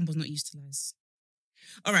their time was not utilised.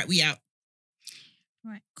 All right, we out.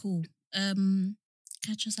 Right, cool.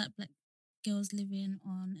 Catch us at Black Girls Living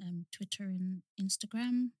on Twitter and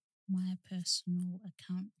Instagram. My personal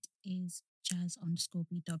account is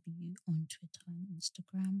jazz_BW on Twitter and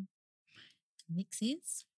Instagram.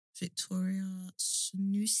 Vix's Victoria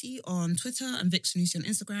Sanusi on Twitter and Vic Sanusi on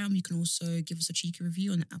Instagram. You can also give us a cheeky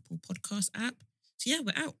review on the Apple Podcast app. So yeah,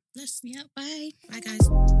 we're out. We out. Bye. Bye, guys.